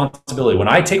responsibility, when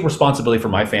I take responsibility for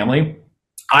my family,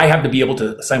 I have to be able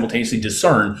to simultaneously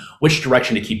discern which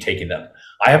direction to keep taking them.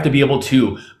 I have to be able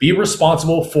to be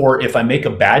responsible for if I make a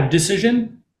bad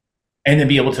decision, and then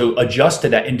be able to adjust to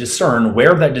that and discern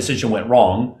where that decision went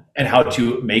wrong and how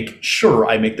to make sure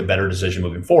I make the better decision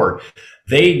moving forward.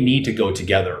 They need to go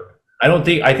together.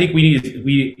 I think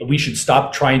we should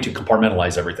stop trying to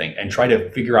compartmentalize everything and try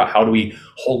to figure out how do we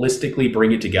holistically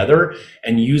bring it together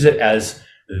and use it as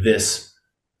this.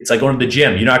 It's like going to the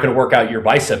gym. You're not going to work out your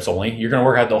biceps only. You're going to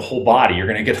work out the whole body. You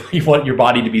want your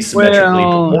body to be symmetrically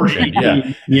proportioned.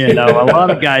 Yeah. A lot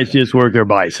of guys just work their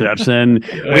biceps, and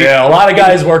a lot of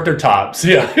guys work their tops.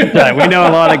 Yeah. We know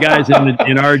a lot of guys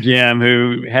in our gym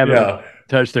who haven't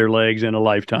touched their legs in a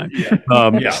lifetime.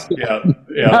 Not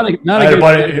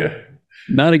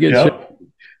a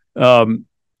good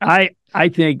I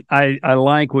think I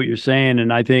like what you're saying,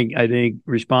 and I think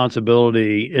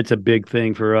responsibility, it's a big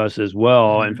thing for us as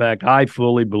well. In fact, I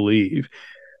fully believe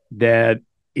that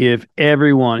if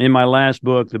everyone, in my last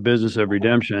book, The Business of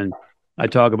Redemption, I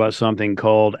talk about something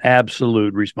called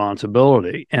absolute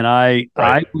responsibility. And I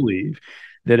believe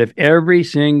that if every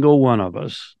single one of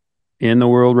us in the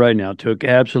world right now took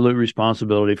absolute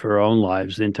responsibility for our own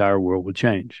lives, the entire world would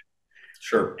change.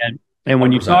 Sure. And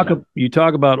when you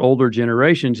talk about older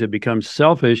generations that become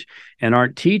selfish and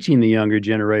aren't teaching the younger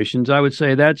generations, I would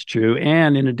say that's true.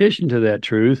 And in addition to that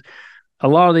truth, a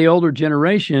lot of the older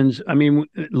generations, I mean,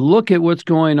 look at what's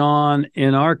going on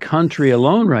in our country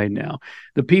alone right now.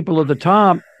 The people at the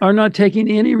top are not taking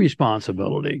any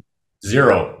responsibility.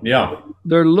 Zero. Yeah.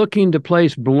 They're looking to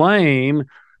place blame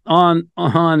on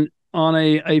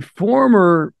a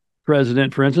former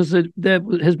president, for instance,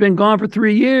 that has been gone for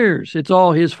 3 years. It's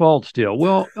all his fault still.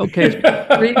 Well, okay,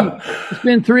 it's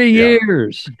been 3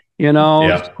 years,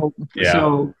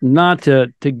 So not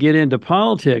to get into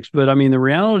politics, but I mean, the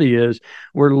reality is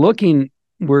we're looking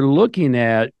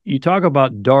at, you talk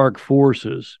about dark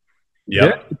forces.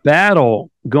 There's a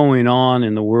battle going on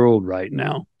in the world right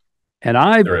now. And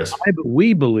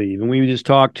we believe, and we just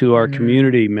talked to our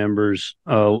community members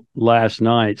last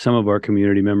night, some of our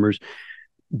community members,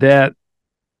 that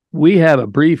we have a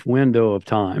brief window of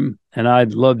time, and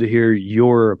I'd love to hear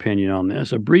your opinion on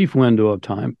this, a brief window of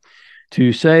time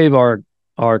to save our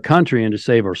country and to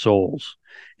save our souls.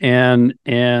 And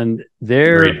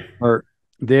there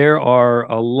are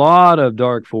a lot of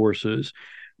dark forces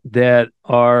that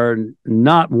are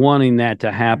not wanting that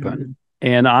to happen.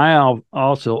 And I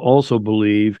also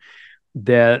believe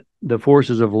that the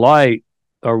forces of light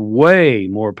are way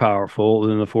more powerful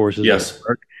than the forces of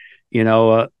dark.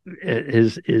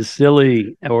 As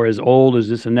silly or as old as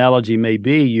this analogy may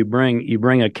be, you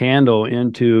bring a candle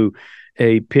into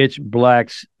a pitch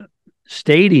black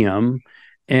stadium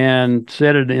and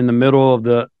set it in the middle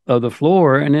of the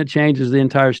floor, and it changes the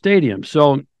entire stadium.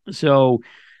 So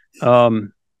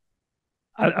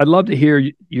I'd love to hear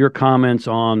your comments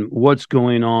on what's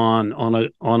going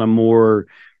on a more.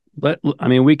 I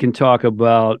mean, we can talk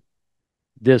about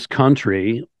this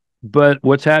country, but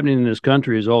what's happening in this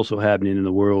country is also happening in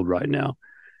the world right now.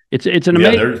 It's an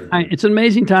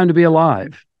amazing time to be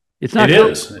alive. It's not.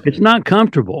 It's not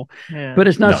comfortable, but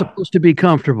it's not supposed to be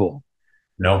comfortable.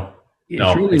 No,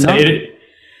 really not. It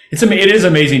is an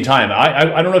amazing time.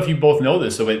 I don't know if you both know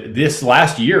this, but this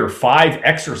last year, 5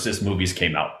 Exorcist movies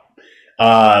came out.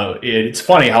 It's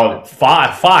funny how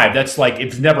five that's like,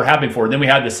 it's never happened before. Then we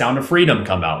had The Sound of Freedom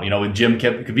come out, with Jim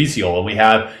Caviezel, and we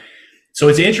have. So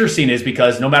it's interesting is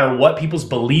because no matter what people's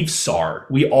beliefs are,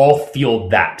 we all feel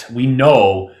that. We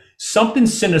know something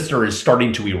sinister is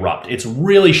starting to erupt. It's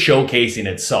really showcasing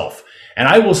itself. And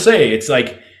I will say, it's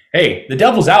like, hey, the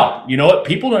devil's out. You know what?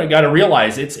 People got to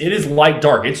realize it is light,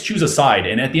 dark. It's choose a side.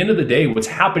 And at the end of the day, what's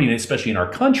happening, especially in our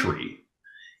country,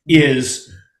 is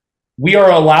we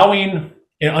are allowing,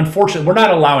 and unfortunately, we're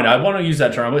not allowing, I want to use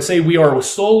that term. I'm going to say we are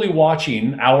slowly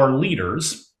watching our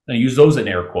leaders, and I use those in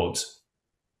air quotes.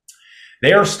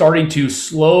 They are starting to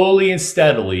slowly and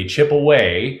steadily chip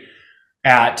away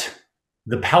at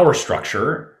the power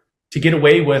structure to get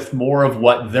away with more of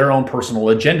what their own personal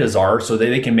agendas are so that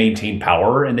they can maintain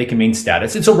power and they can maintain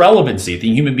status. It's a relevancy.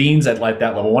 The human beings at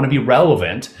that level want to be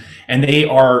relevant, and they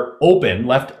are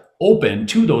left open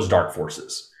to those dark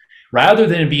forces. Rather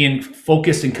than being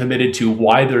focused and committed to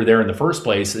why they're there in the first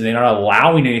place, and they're not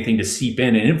allowing anything to seep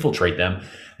in and infiltrate them,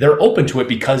 they're open to it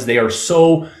because they are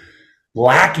so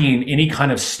lacking any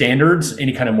kind of standards,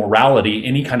 any kind of morality,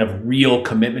 any kind of real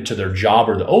commitment to their job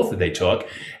or the oath that they took.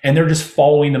 And they're just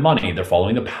following the money, they're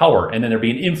following the power, and then they're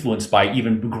being influenced by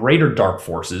even greater dark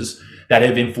forces that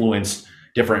have influenced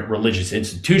different religious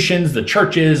institutions, the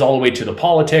churches, all the way to the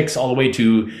politics, all the way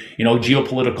to,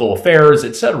 geopolitical affairs,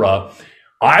 etc.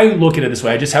 I look at it this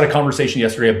way. I just had a conversation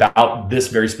yesterday about this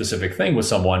very specific thing with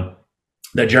someone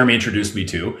that Jeremy introduced me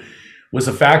to, was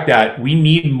the fact that we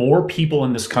need more people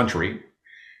in this country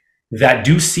that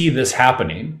do see this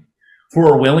happening, who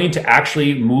are willing to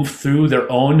actually move through their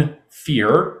own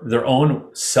fear, their own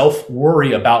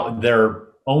self-worry about their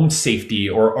own safety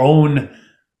or own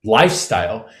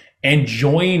lifestyle, and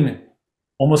join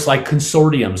almost like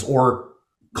consortiums or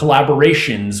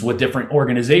collaborations with different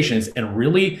organizations and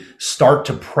really start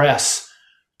to press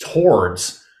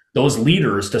towards those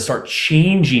leaders to start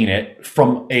changing it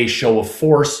from a show of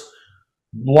force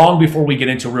long before we get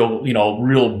into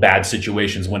real bad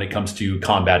situations when it comes to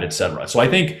combat, etc. So I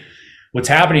think what's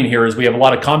happening here is we have a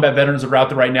lot of combat veterans that are out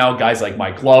there right now, guys like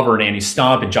Mike Glover and Andy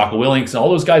Stump and Jocko Willink, and all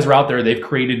those guys are out there. They've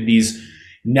created these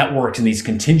networks and these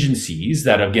contingencies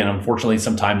that, again, unfortunately,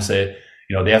 sometimes the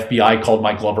FBI called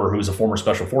Mike Glover, who is a former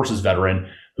Special Forces veteran,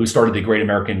 who started the Great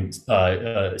American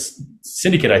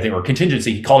Syndicate, I think, or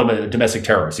contingency. He called him a domestic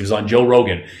terrorist. He was on Joe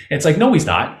Rogan. And it's like, no, he's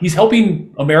not. He's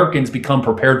helping Americans become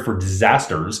prepared for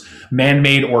disasters,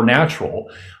 man-made or natural.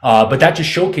 But that just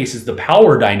showcases the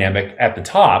power dynamic at the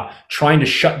top, trying to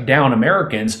shut down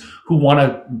Americans who want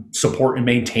to support and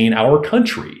maintain our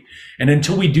country. And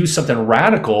until we do something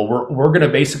radical, we're going to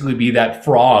basically be that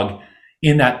frog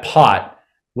in that pot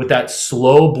with that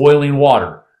slow boiling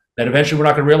water that eventually we're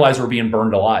not going to realize we're being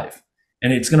burned alive.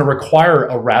 And it's going to require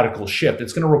a radical shift.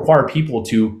 It's going to require people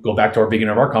to go back to our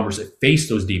beginning of our conversation, face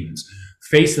those demons,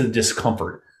 face the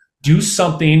discomfort, do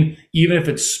something, even if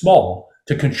it's small,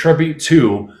 to contribute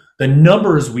to the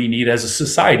numbers we need as a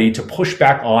society to push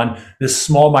back on this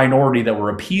small minority that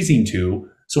we're appeasing to,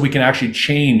 so we can actually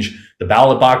change the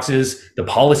ballot boxes, the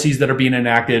policies that are being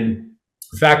enacted.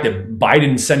 The fact that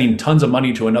Biden's sending tons of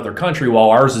money to another country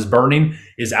while ours is burning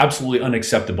is absolutely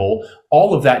unacceptable.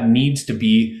 All of that needs to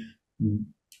be,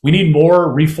 we need more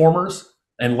reformers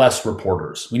and less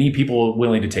reporters. We need people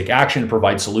willing to take action,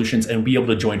 provide solutions, and be able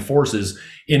to join forces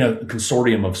in a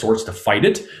consortium of sorts to fight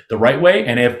it the right way.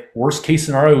 And if worst case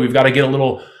scenario, we've got to get a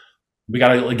little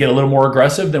more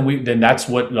aggressive, then that's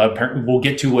what apparently we'll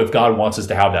get to if God wants us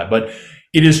to have that. But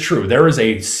it is true. There is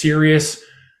a serious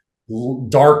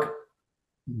dark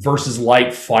versus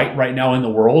light fight right now in the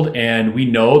world, and we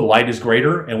know the light is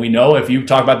greater. And we know, if you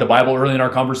talk about the Bible early in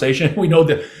our conversation, we know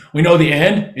the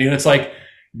end. And it's like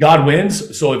God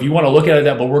wins. So if you want to look at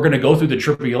it but we're going to go through the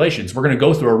tribulations, we're going to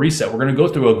go through a reset, we're going to go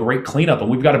through a great cleanup, and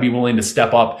we've got to be willing to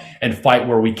step up and fight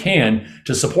where we can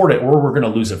to support it, or we're going to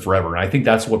lose it forever. And I think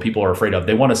that's what people are afraid of.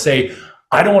 They want to say,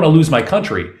 I don't want to lose my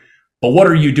country. But what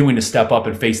are you doing to step up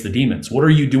and face the demons? What are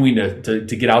you doing to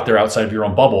get out there outside of your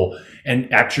own bubble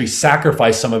and actually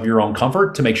sacrifice some of your own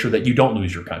comfort to make sure that you don't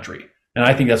lose your country? And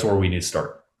I think that's where we need to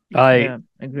start.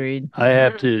 Agreed. I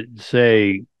have to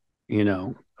say, we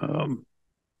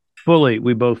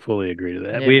both fully agree to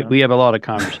that. We have a lot of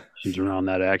conversations around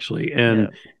that, actually.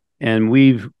 And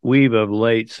we've of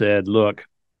late said, look,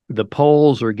 the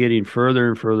poles are getting further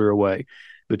and further away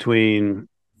between,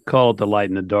 call it the light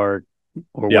and the dark,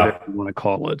 or whatever you want to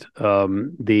call it,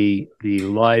 the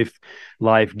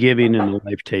life giving and the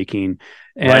life taking,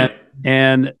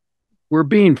 and we're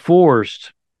being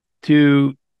forced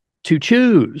to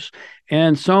choose,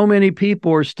 and so many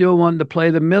people are still wanting to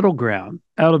play the middle ground.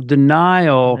 Out of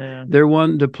denial, they're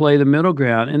wanting to play the middle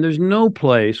ground, and there's no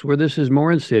place where this is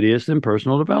more insidious than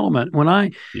personal development. When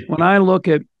I look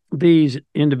at these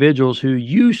individuals who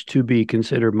used to be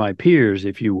considered my peers,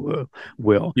 if you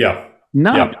will,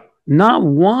 not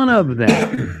one of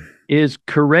them is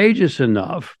courageous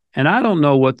enough, and I don't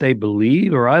know what they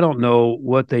believe or I don't know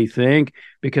what they think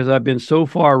because I've been so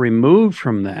far removed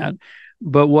from that.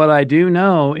 But what I do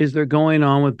know is they're going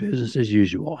on with business as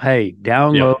usual. Hey,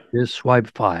 download this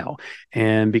swipe file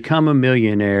and become a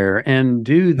millionaire and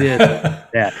do this,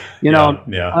 that.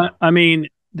 I mean,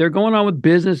 they're going on with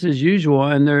business as usual,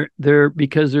 and they're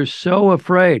because they're so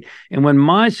afraid. And when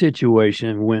my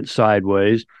situation went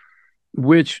sideways,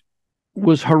 which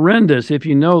was horrendous, if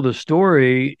you know the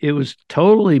story, it was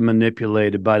totally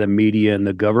manipulated by the media and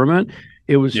the government.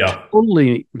 It was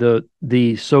totally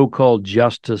the so-called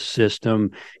justice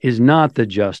system is not the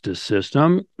justice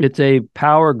system. It's a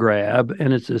power grab,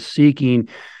 and it's a seeking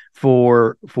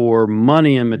for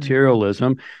money and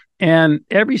materialism. And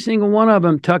every single one of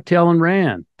them tucked tail and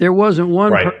ran. There wasn't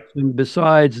one person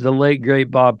besides the late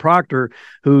great Bob Proctor,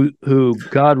 who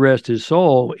God rest his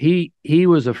soul. He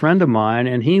was a friend of mine,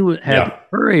 and he had the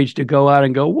courage to go out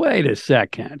and go, wait a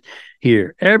second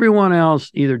here. Everyone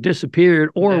else either disappeared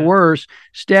or worse,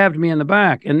 stabbed me in the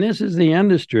back. And this is the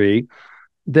industry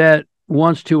that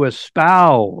wants to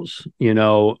espouse,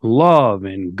 love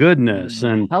and goodness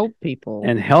and help people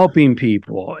and helping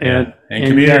people and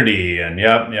community and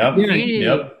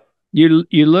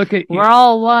You look at we're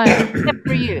all one except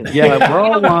for you. We're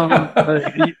all one,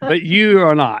 but you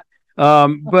are not.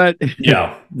 But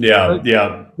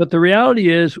the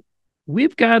reality is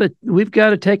we've got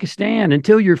to take a stand.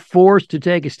 Until you're forced to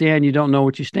take a stand, you don't know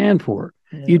what you stand for.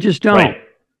 You just don't. Right.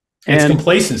 It's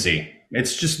complacency.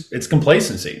 It's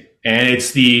complacency. And it's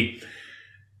the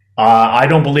I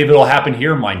don't believe it'll happen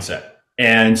here mindset.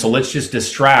 And so let's just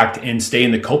distract and stay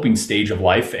in the coping stage of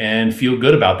life and feel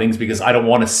good about things because I don't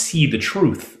want to see the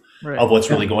truth of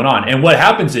what's really going on. And what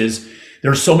happens is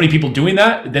there's so many people doing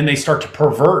that, then they start to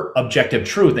pervert objective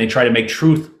truth. They try to make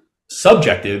truth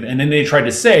subjective. And then they try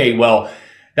to say, well,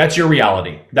 that's your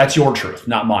reality. That's your truth,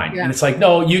 not mine. And it's like,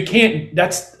 no, you can't.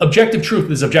 That's objective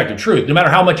truth is objective truth. No matter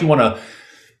how much you want to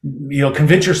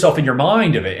convince yourself in your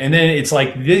mind of it. And then it's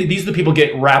like, these are the people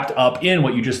get wrapped up in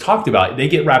what you just talked about. They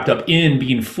get wrapped up in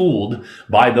being fooled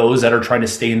by those that are trying to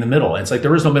stay in the middle. And it's like,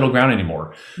 there is no middle ground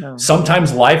anymore. No.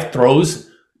 Sometimes life throws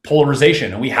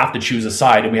polarization and we have to choose a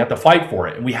side and we have to fight for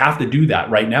it. And we have to do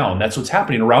that right now. And that's what's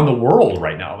happening around the world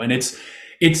right now. And it's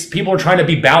people are trying to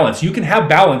be balanced. You can have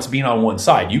balance being on one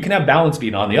side. You can have balance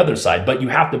being on the other side, but you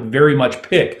have to very much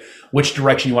pick which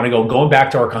direction you want to go. Going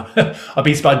back to a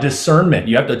piece about discernment,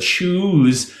 you have to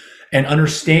choose and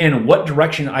understand what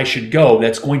direction I should go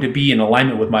that's going to be in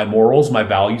alignment with my morals, my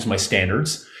values, my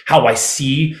standards, how I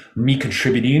see me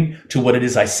contributing to what it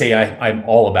is I say I'm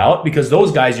all about. Because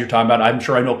those guys you're talking about, I'm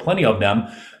sure I know plenty of them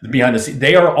behind the scenes.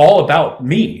 They are all about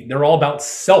me. They're all about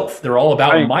self. They're all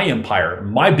about my empire,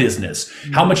 my business,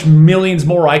 how much millions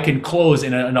more I can close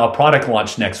in a product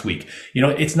launch next week.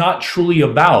 It's not truly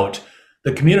about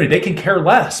the community. They can care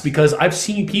less because I've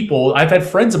seen people, I've had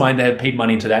friends of mine that have paid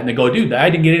money into that and they go, dude,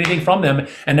 I didn't get anything from them.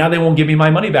 And now they won't give me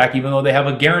my money back, even though they have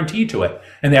a guarantee to it.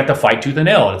 And they have to fight tooth and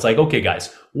nail. And it's like, okay,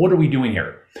 guys, what are we doing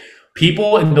here?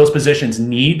 People in those positions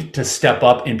need to step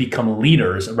up and become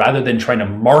leaders rather than trying to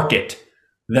market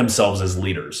themselves as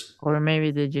leaders. Or maybe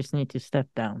they just need to step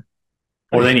down.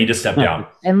 Or they need to step down.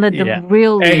 And let the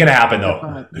real... Ain't going to happen,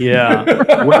 though.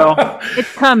 Yeah. Well... It's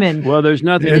coming. Well, there's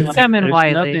nothing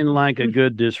Wiley. like a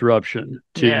good disruption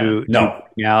to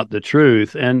bring out the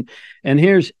truth. And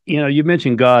here's, you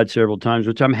mentioned God several times,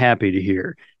 which I'm happy to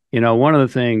hear. One of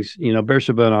the things,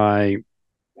 Beersheba and I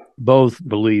both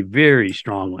believe very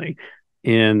strongly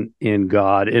in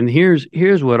God. And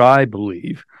here's what I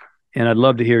believe. And I'd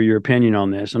love to hear your opinion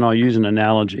on this. And I'll use an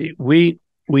analogy. We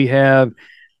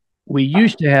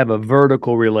used to have a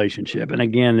vertical relationship. And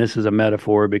again, this is a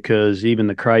metaphor because even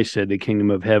the Christ said the kingdom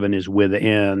of heaven is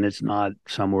within. It's not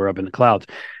somewhere up in the clouds.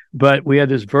 But we had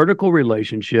this vertical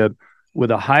relationship with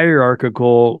a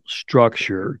hierarchical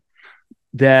structure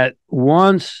that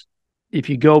once, if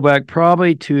you go back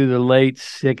probably to the late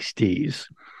 60s,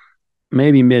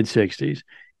 maybe mid 60s,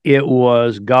 it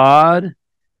was God,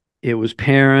 it was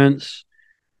parents,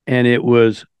 and it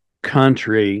was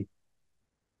country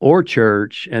or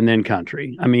church and then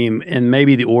country. I mean, and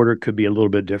maybe the order could be a little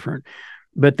bit different,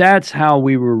 but that's how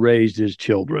we were raised as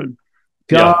children.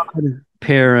 God,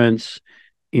 parents,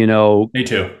 Me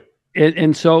too.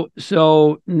 And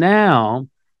so now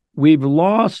we've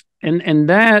lost, and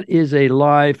that is a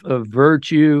life of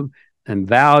virtue and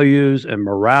values and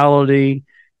morality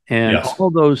and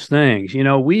all those things.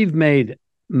 We've made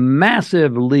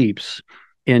massive leaps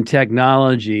in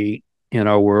technology in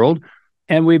our world,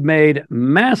 and we've made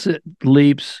massive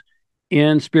leaps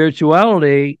in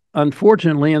spirituality,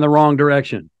 unfortunately, in the wrong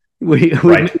direction. We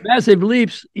made massive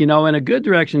leaps, in a good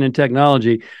direction in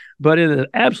technology, but in the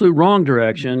absolute wrong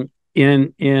direction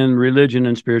in religion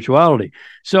and spirituality.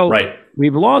 So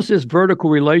we've lost this vertical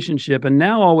relationship, and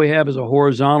now all we have is a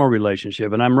horizontal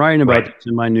relationship. And I'm writing about this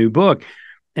in my new book.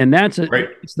 And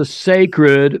it's the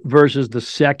sacred versus the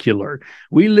secular.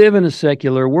 We live in a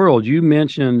secular world. You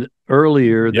mentioned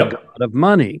earlier the God of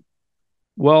money.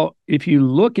 Well, if you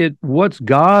look at what's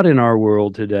God in our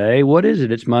world today, what is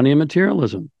it? It's money and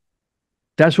materialism.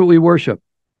 That's what we worship.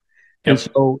 And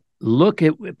so look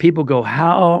at people go,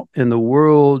 how in the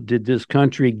world did this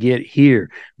country get here?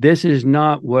 This is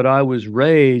not what I was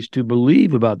raised to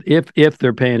believe about, if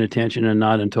they're paying attention and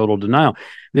not in total denial.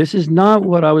 This is not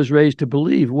what I was raised to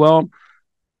believe. Well,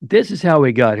 this is how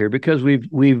we got here, because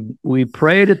we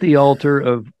prayed at the altar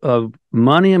of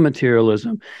money and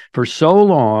materialism for so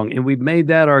long, and we've made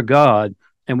that our God,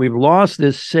 and we've lost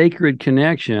this sacred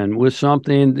connection with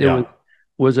something that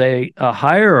was a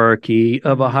hierarchy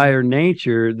of a higher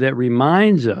nature that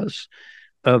reminds us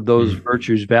of those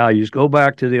virtues, values. Go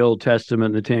back to the Old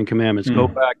Testament and the Ten Commandments. Go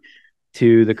back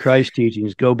to the Christ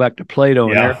teachings. Go back to Plato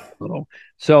and Aristotle.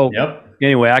 So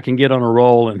anyway, I can get on a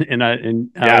roll, and I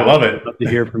love it. I'd love to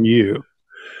hear from you.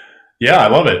 Yeah, I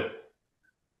love it.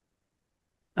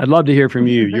 I'd love to hear from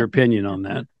you, your opinion on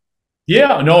that.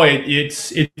 Yeah, no,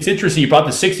 it's interesting. You brought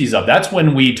the 60s up. That's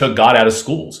when we took God out of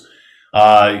schools.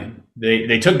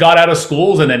 They took God out of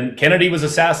schools, and then Kennedy was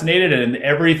assassinated, and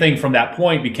everything from that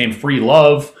point became free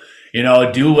love.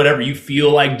 Do whatever you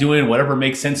feel like doing, whatever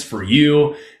makes sense for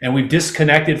you. And we've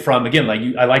disconnected from, again,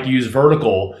 I like to use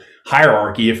vertical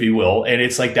hierarchy, if you will. And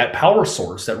it's like that power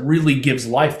source that really gives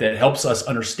life, that helps us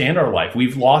understand our life.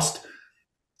 We've lost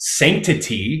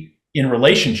sanctity in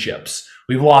relationships.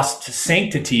 We've lost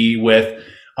sanctity with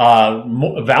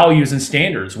values and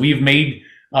standards. We've made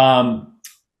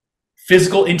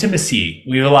physical intimacy.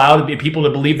 We've allowed people to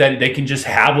believe that they can just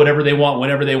have whatever they want,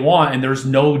 whenever they want, and there's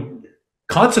no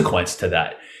consequence to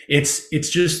that. It's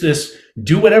just this,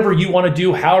 do whatever you want to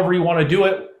do, however you want to do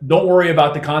it. Don't worry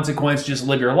about the consequence. Just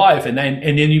live your life. And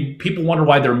then people wonder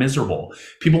why they're miserable.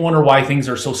 People wonder why things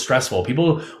are so stressful.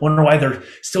 People wonder why they're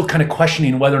still kind of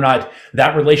questioning whether or not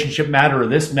that relationship mattered or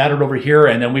this mattered over here.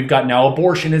 And then we've got now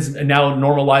abortion is now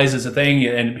normalized as a thing,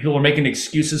 and people are making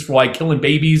excuses for why killing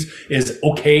babies is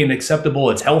okay and acceptable.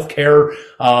 It's healthcare.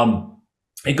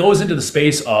 It goes into the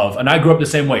space of, and I grew up the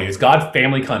same way, it's God,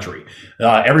 family, country.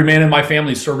 Every man in my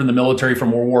family served in the military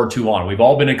from World War II on. We've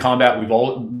all been in combat. We've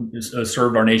all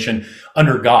served our nation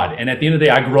under God. And at the end of the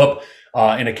day, I grew up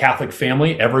in a Catholic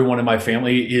family. Everyone in my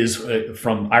family is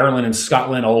from Ireland and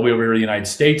Scotland all the way over to the United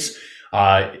States.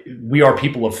 We are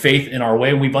people of faith in our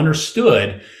way. And we've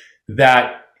understood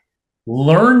that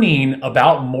learning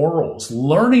about morals,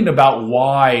 learning about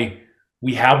why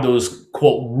we have those,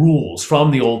 quote, rules from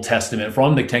the Old Testament,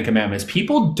 from the Ten Commandments.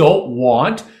 People don't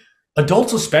want,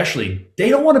 adults especially, they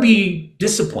don't want to be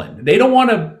disciplined. They don't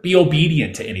want to be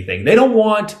obedient to anything. They don't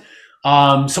want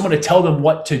someone to tell them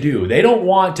what to do. They don't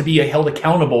want to be held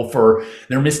accountable for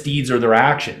their misdeeds or their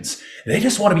actions. They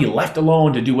just want to be left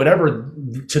alone to do whatever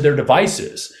to their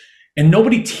devices. And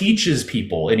nobody teaches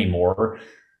people anymore.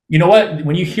 You know what?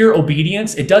 When you hear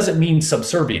obedience, it doesn't mean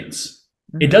subservience.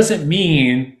 It doesn't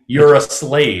mean you're a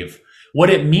slave. What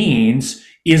it means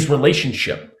is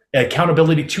relationship,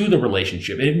 accountability to the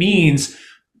relationship. It means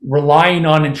relying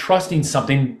on and trusting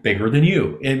something bigger than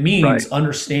you. It means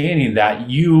understanding that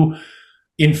you,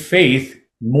 in faith,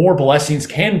 more blessings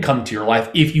can come to your life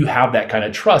if you have that kind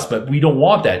of trust, but we don't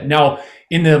want that. Now,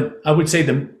 I would say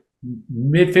the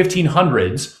mid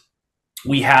 1500s,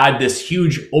 we had this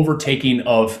huge overtaking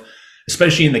of,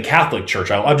 especially in the Catholic Church.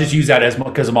 I'll just use that as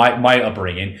because of my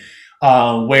upbringing,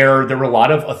 where there were a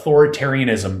lot of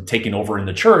authoritarianism taking over in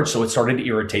the church. So it started to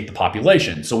irritate the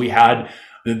population. So we had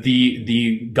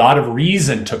the God of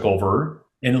reason took over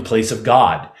in the place of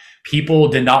God. People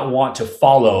did not want to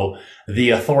follow the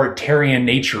authoritarian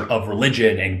nature of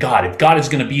religion and God. If God is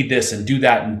going to be this and do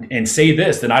that and say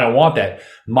this, then I don't want that.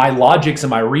 My logics and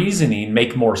my reasoning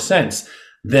make more sense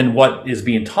than what is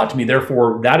being taught to me.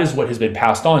 Therefore, that is what has been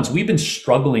passed on. So we've been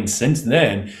struggling since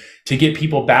then to get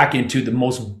people back into the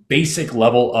most basic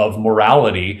level of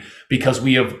morality, because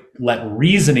we have let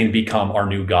reasoning become our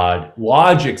new God.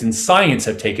 Logics and science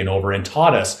have taken over and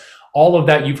taught us all of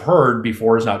that you've heard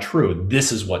before is not true.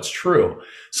 This is what's true.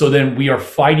 So then we are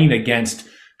fighting against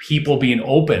people being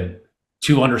open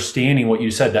to understanding what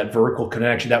you said, that vertical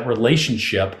connection, that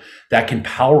relationship that can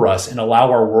power us and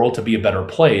allow our world to be a better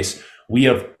place. We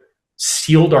have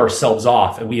sealed ourselves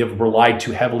off and we have relied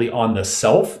too heavily on the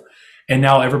self. And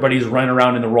now everybody's running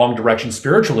around in the wrong direction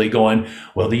spiritually, going,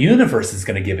 well, the universe is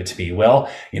going to give it to me. Well,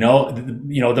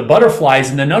 the butterflies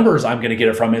and the numbers I'm going to get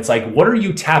it from. It's like, what are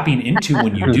you tapping into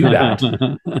when you do that?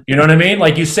 You know what I mean?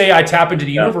 Like you say, I tap into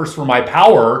the universe for my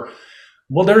power.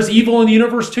 Well, there's evil in the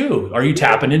universe too. Are you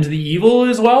tapping into the evil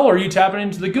as well? Or are you tapping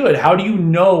into the good? How do you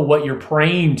know what you're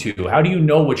praying to? How do you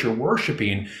know what you're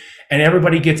worshiping? And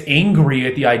everybody gets angry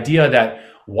at the idea that,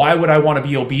 why would I want to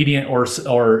be obedient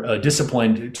or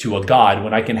disciplined to a God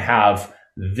when I can have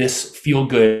this feel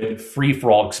good, free for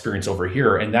all experience over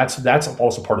here? And that's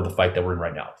also part of the fight that we're in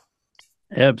right now.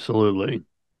 Absolutely.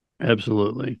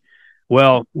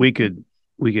 Well, we could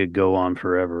go on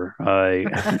forever.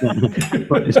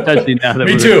 Especially now that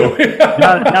me too.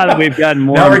 now that we've gotten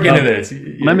more. Now we're getting this.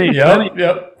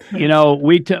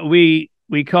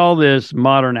 We call this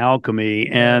modern alchemy,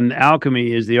 and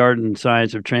alchemy is the art and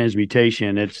science of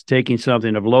transmutation. It's taking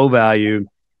something of low value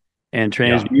and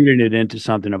transmuting it into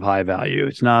something of high value.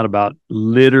 It's not about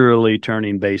literally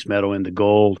turning base metal into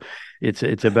gold.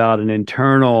 It's about an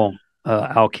internal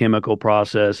alchemical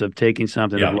process of taking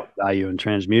something of low value and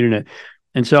transmuting it.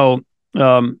 And so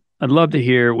I'd love to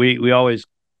hear, we always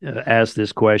ask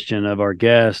this question of our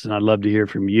guests, and I'd love to hear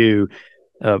from you.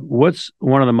 What's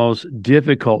one of the most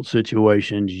difficult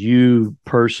situations you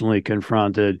personally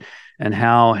confronted, and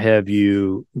how have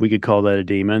you, we could call that a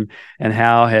demon, and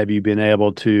how have you been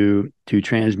able to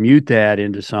transmute that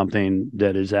into something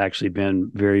that has actually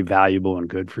been very valuable and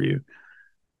good for you?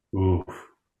 Ooh.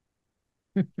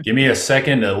 Give me a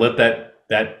second to let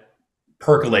that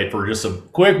percolate for just a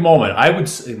quick moment. I would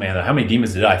say, man, how many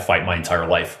demons did I fight my entire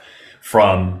life?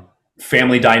 From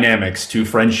family dynamics to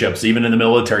friendships, even in the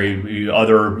military,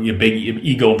 other big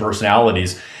ego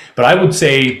personalities. But I would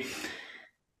say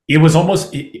it was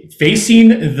almost facing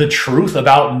the truth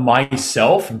about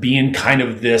myself being kind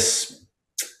of this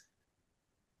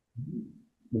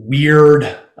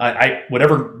weird,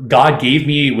 whatever God gave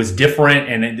me was different,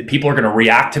 and people are going to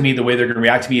react to me the way they're going to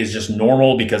react to me is just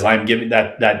normal, because I'm giving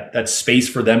that space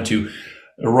for them to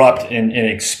erupt and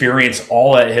experience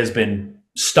all that has been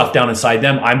stuff down inside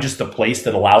them. I'm just the place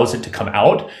that allows it to come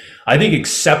out. I think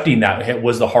accepting that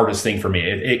was the hardest thing for me.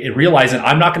 It realizing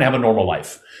I'm not going to have a normal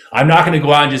life. I'm not going to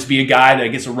go out and just be a guy that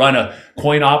gets to run a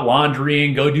coin op laundry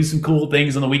and go do some cool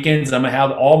things on the weekends. I'm going to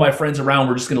have all my friends around.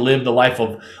 We're just going to live the life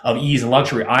of ease and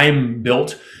luxury. I'm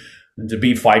built to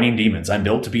be fighting demons. I'm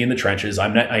built to be in the trenches.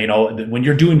 I'm not, when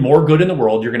you're doing more good in the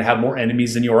world, you're going to have more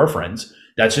enemies than you are friends.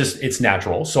 That's just, it's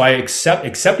natural. So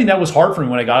accepting that was hard for me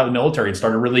when I got out of the military and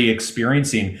started really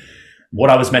experiencing what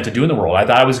I was meant to do in the world. I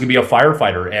thought I was going to be a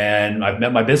firefighter, and I've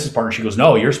met my business partner. She goes,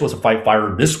 no, you're supposed to fight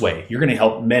fire this way. You're going to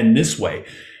help men this way.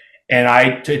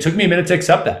 And it took me a minute to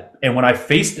accept that. And when I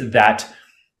faced that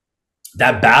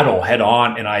battle head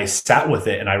on, and I sat with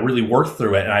it and I really worked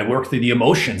through it, and I worked through the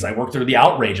emotions, I worked through the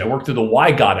outrage, I worked through the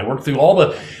why God, I worked through all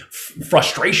the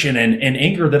frustration and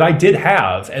anger that I did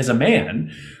have as a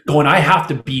man, going, I have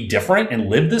to be different and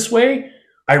live this way.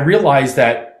 I realized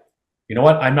that, you know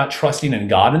what, I'm not trusting in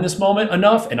God in this moment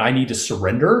enough, and I need to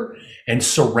surrender. And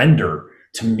surrender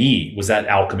to me was that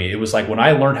alchemy. It was like when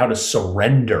I learned how to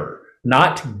surrender,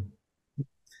 not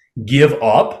give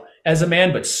up as a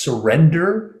man, but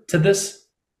surrender to this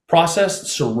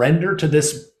process, surrender to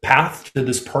this path, to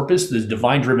this purpose, this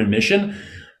divine driven mission.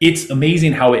 It's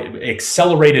amazing how it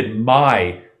accelerated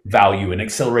my value and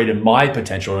accelerated my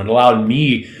potential, and allowed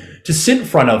me to sit in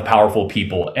front of powerful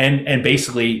people and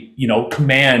basically,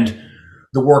 command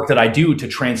the work that I do to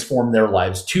transform their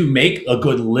lives, to make a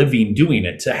good living doing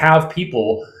it, to have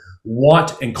people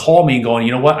want and call me and going,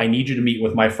 you know what, I need you to meet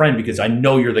with my friend because I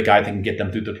know you're the guy that can get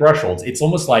them through the thresholds. It's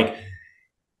almost like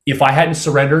if I hadn't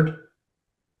surrendered,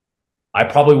 I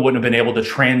probably wouldn't have been able to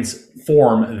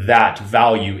transform that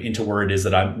value into where it is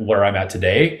that where I'm at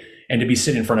today, and to be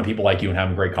sitting in front of people like you and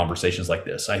having great conversations like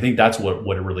this. I think that's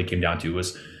what it really came down to,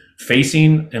 was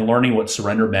facing and learning what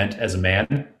surrender meant as a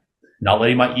man, not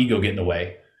letting my ego get in the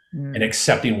way, and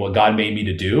accepting what God made me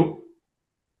to do,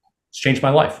 it's changed my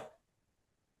life.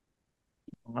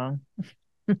 Wow.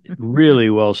 Really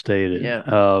well stated.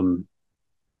 Yeah.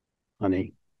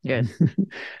 Honey. Yes.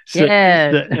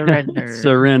 Surrender.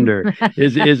 Surrender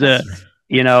is a,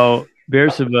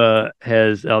 Bersaba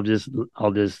has, I'll just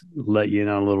let you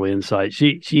know a little insight.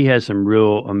 She has some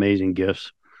real amazing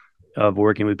gifts of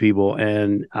working with people,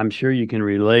 and I'm sure you can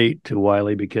relate to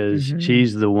Wiley because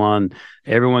she's the one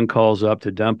everyone calls up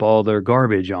to dump all their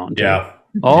garbage on.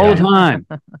 All the time,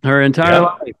 her entire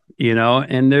life,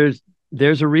 and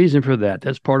there's a reason for that.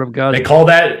 That's part of God's. They call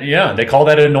that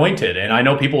anointed. And I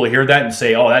know people will hear that and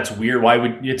say, oh, that's weird.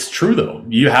 It's true though.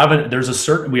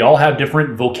 We all have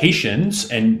different vocations,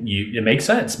 and it makes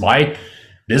sense. My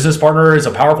business partner is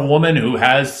a powerful woman who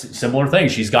has similar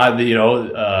things. She's got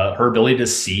her ability to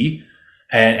see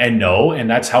and know, and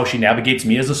that's how she navigates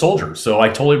me as a soldier. So I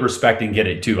totally respect and get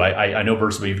it too. I know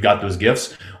personally you've got those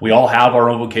gifts. We all have our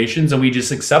own vocations, and we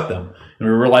just accept them. And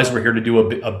we realize we're here to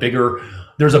do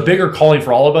there's a bigger calling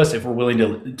for all of us if we're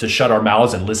willing to shut our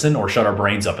mouths and listen, or shut our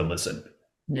brains up and listen.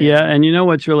 Yeah. And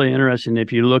what's really interesting,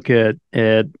 if you look at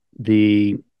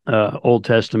the Old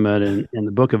Testament and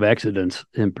the book of Exodus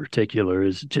in particular,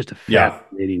 is just a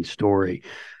fascinating story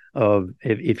of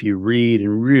if you read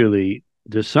and really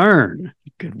discern,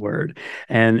 good word,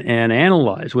 and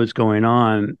analyze what's going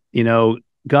on,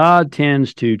 God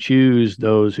tends to choose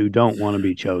those who don't want to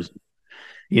be chosen.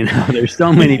 There's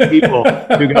so many people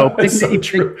who go, pick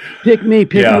me.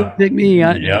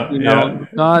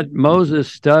 God,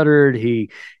 Moses stuttered. He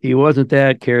wasn't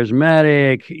that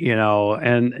charismatic,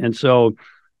 and so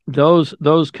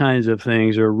those kinds of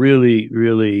things are really,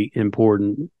 really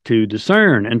important to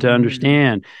discern and to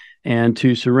understand and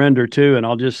to surrender to. And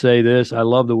I'll just say this: I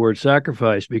love the word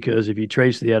sacrifice, because if you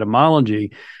trace the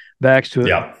etymology back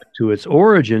to its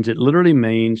origins, it literally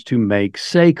means to make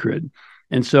sacred.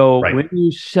 And so when you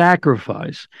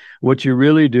sacrifice, what you're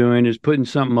really doing is putting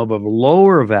something of a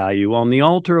lower value on the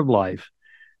altar of life,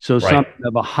 so something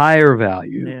of a higher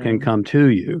value can come to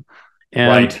you.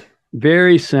 And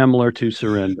very similar to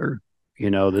surrender,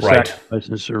 the sacrifice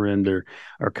and surrender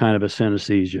are kind of a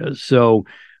synesthesia. So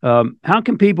how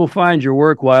can people find your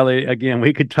work, Wiley? Again,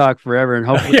 we could talk forever, and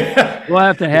hopefully we'll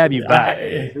have to have you back.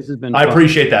 This has been fun. I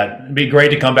appreciate that. It'd be great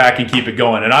to come back and keep it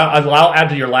going. And I'll add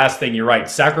to your last thing. You're right.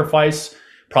 Sacrifice,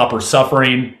 proper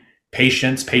suffering,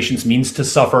 patience. Patience means to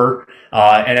suffer.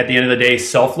 And at the end of the day,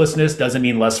 selflessness doesn't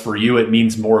mean less for you. It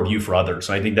means more of you for others.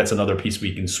 So I think that's another piece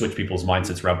we can switch people's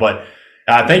mindsets around. But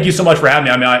thank you so much for having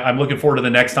me. I mean, I'm looking forward to the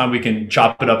next time we can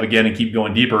chop it up again and keep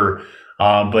going deeper.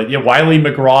 But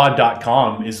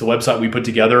WileyMcGraw.com is the website we put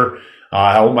together.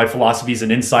 All my philosophies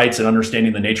and insights and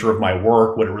understanding the nature of my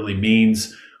work, what it really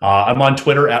means. I'm on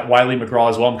Twitter at Wiley McGraw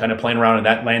as well. I'm kind of playing around in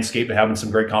that landscape and having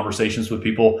some great conversations with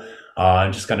people.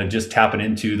 And just tapping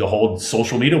into the whole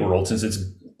social media world, since it's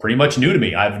pretty much new to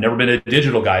me. I've never been a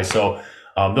digital guy. So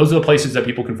those are the places that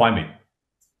people can find me.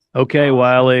 Okay,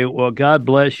 Wiley. Well, God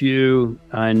bless you.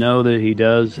 I know that he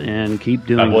does, and keep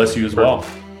doing. God bless you as well.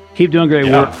 Keep doing great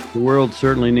work. The world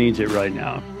certainly needs it right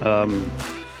now.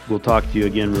 We'll talk to you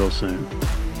again real soon.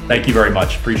 Thank you very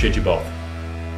much. Appreciate you both.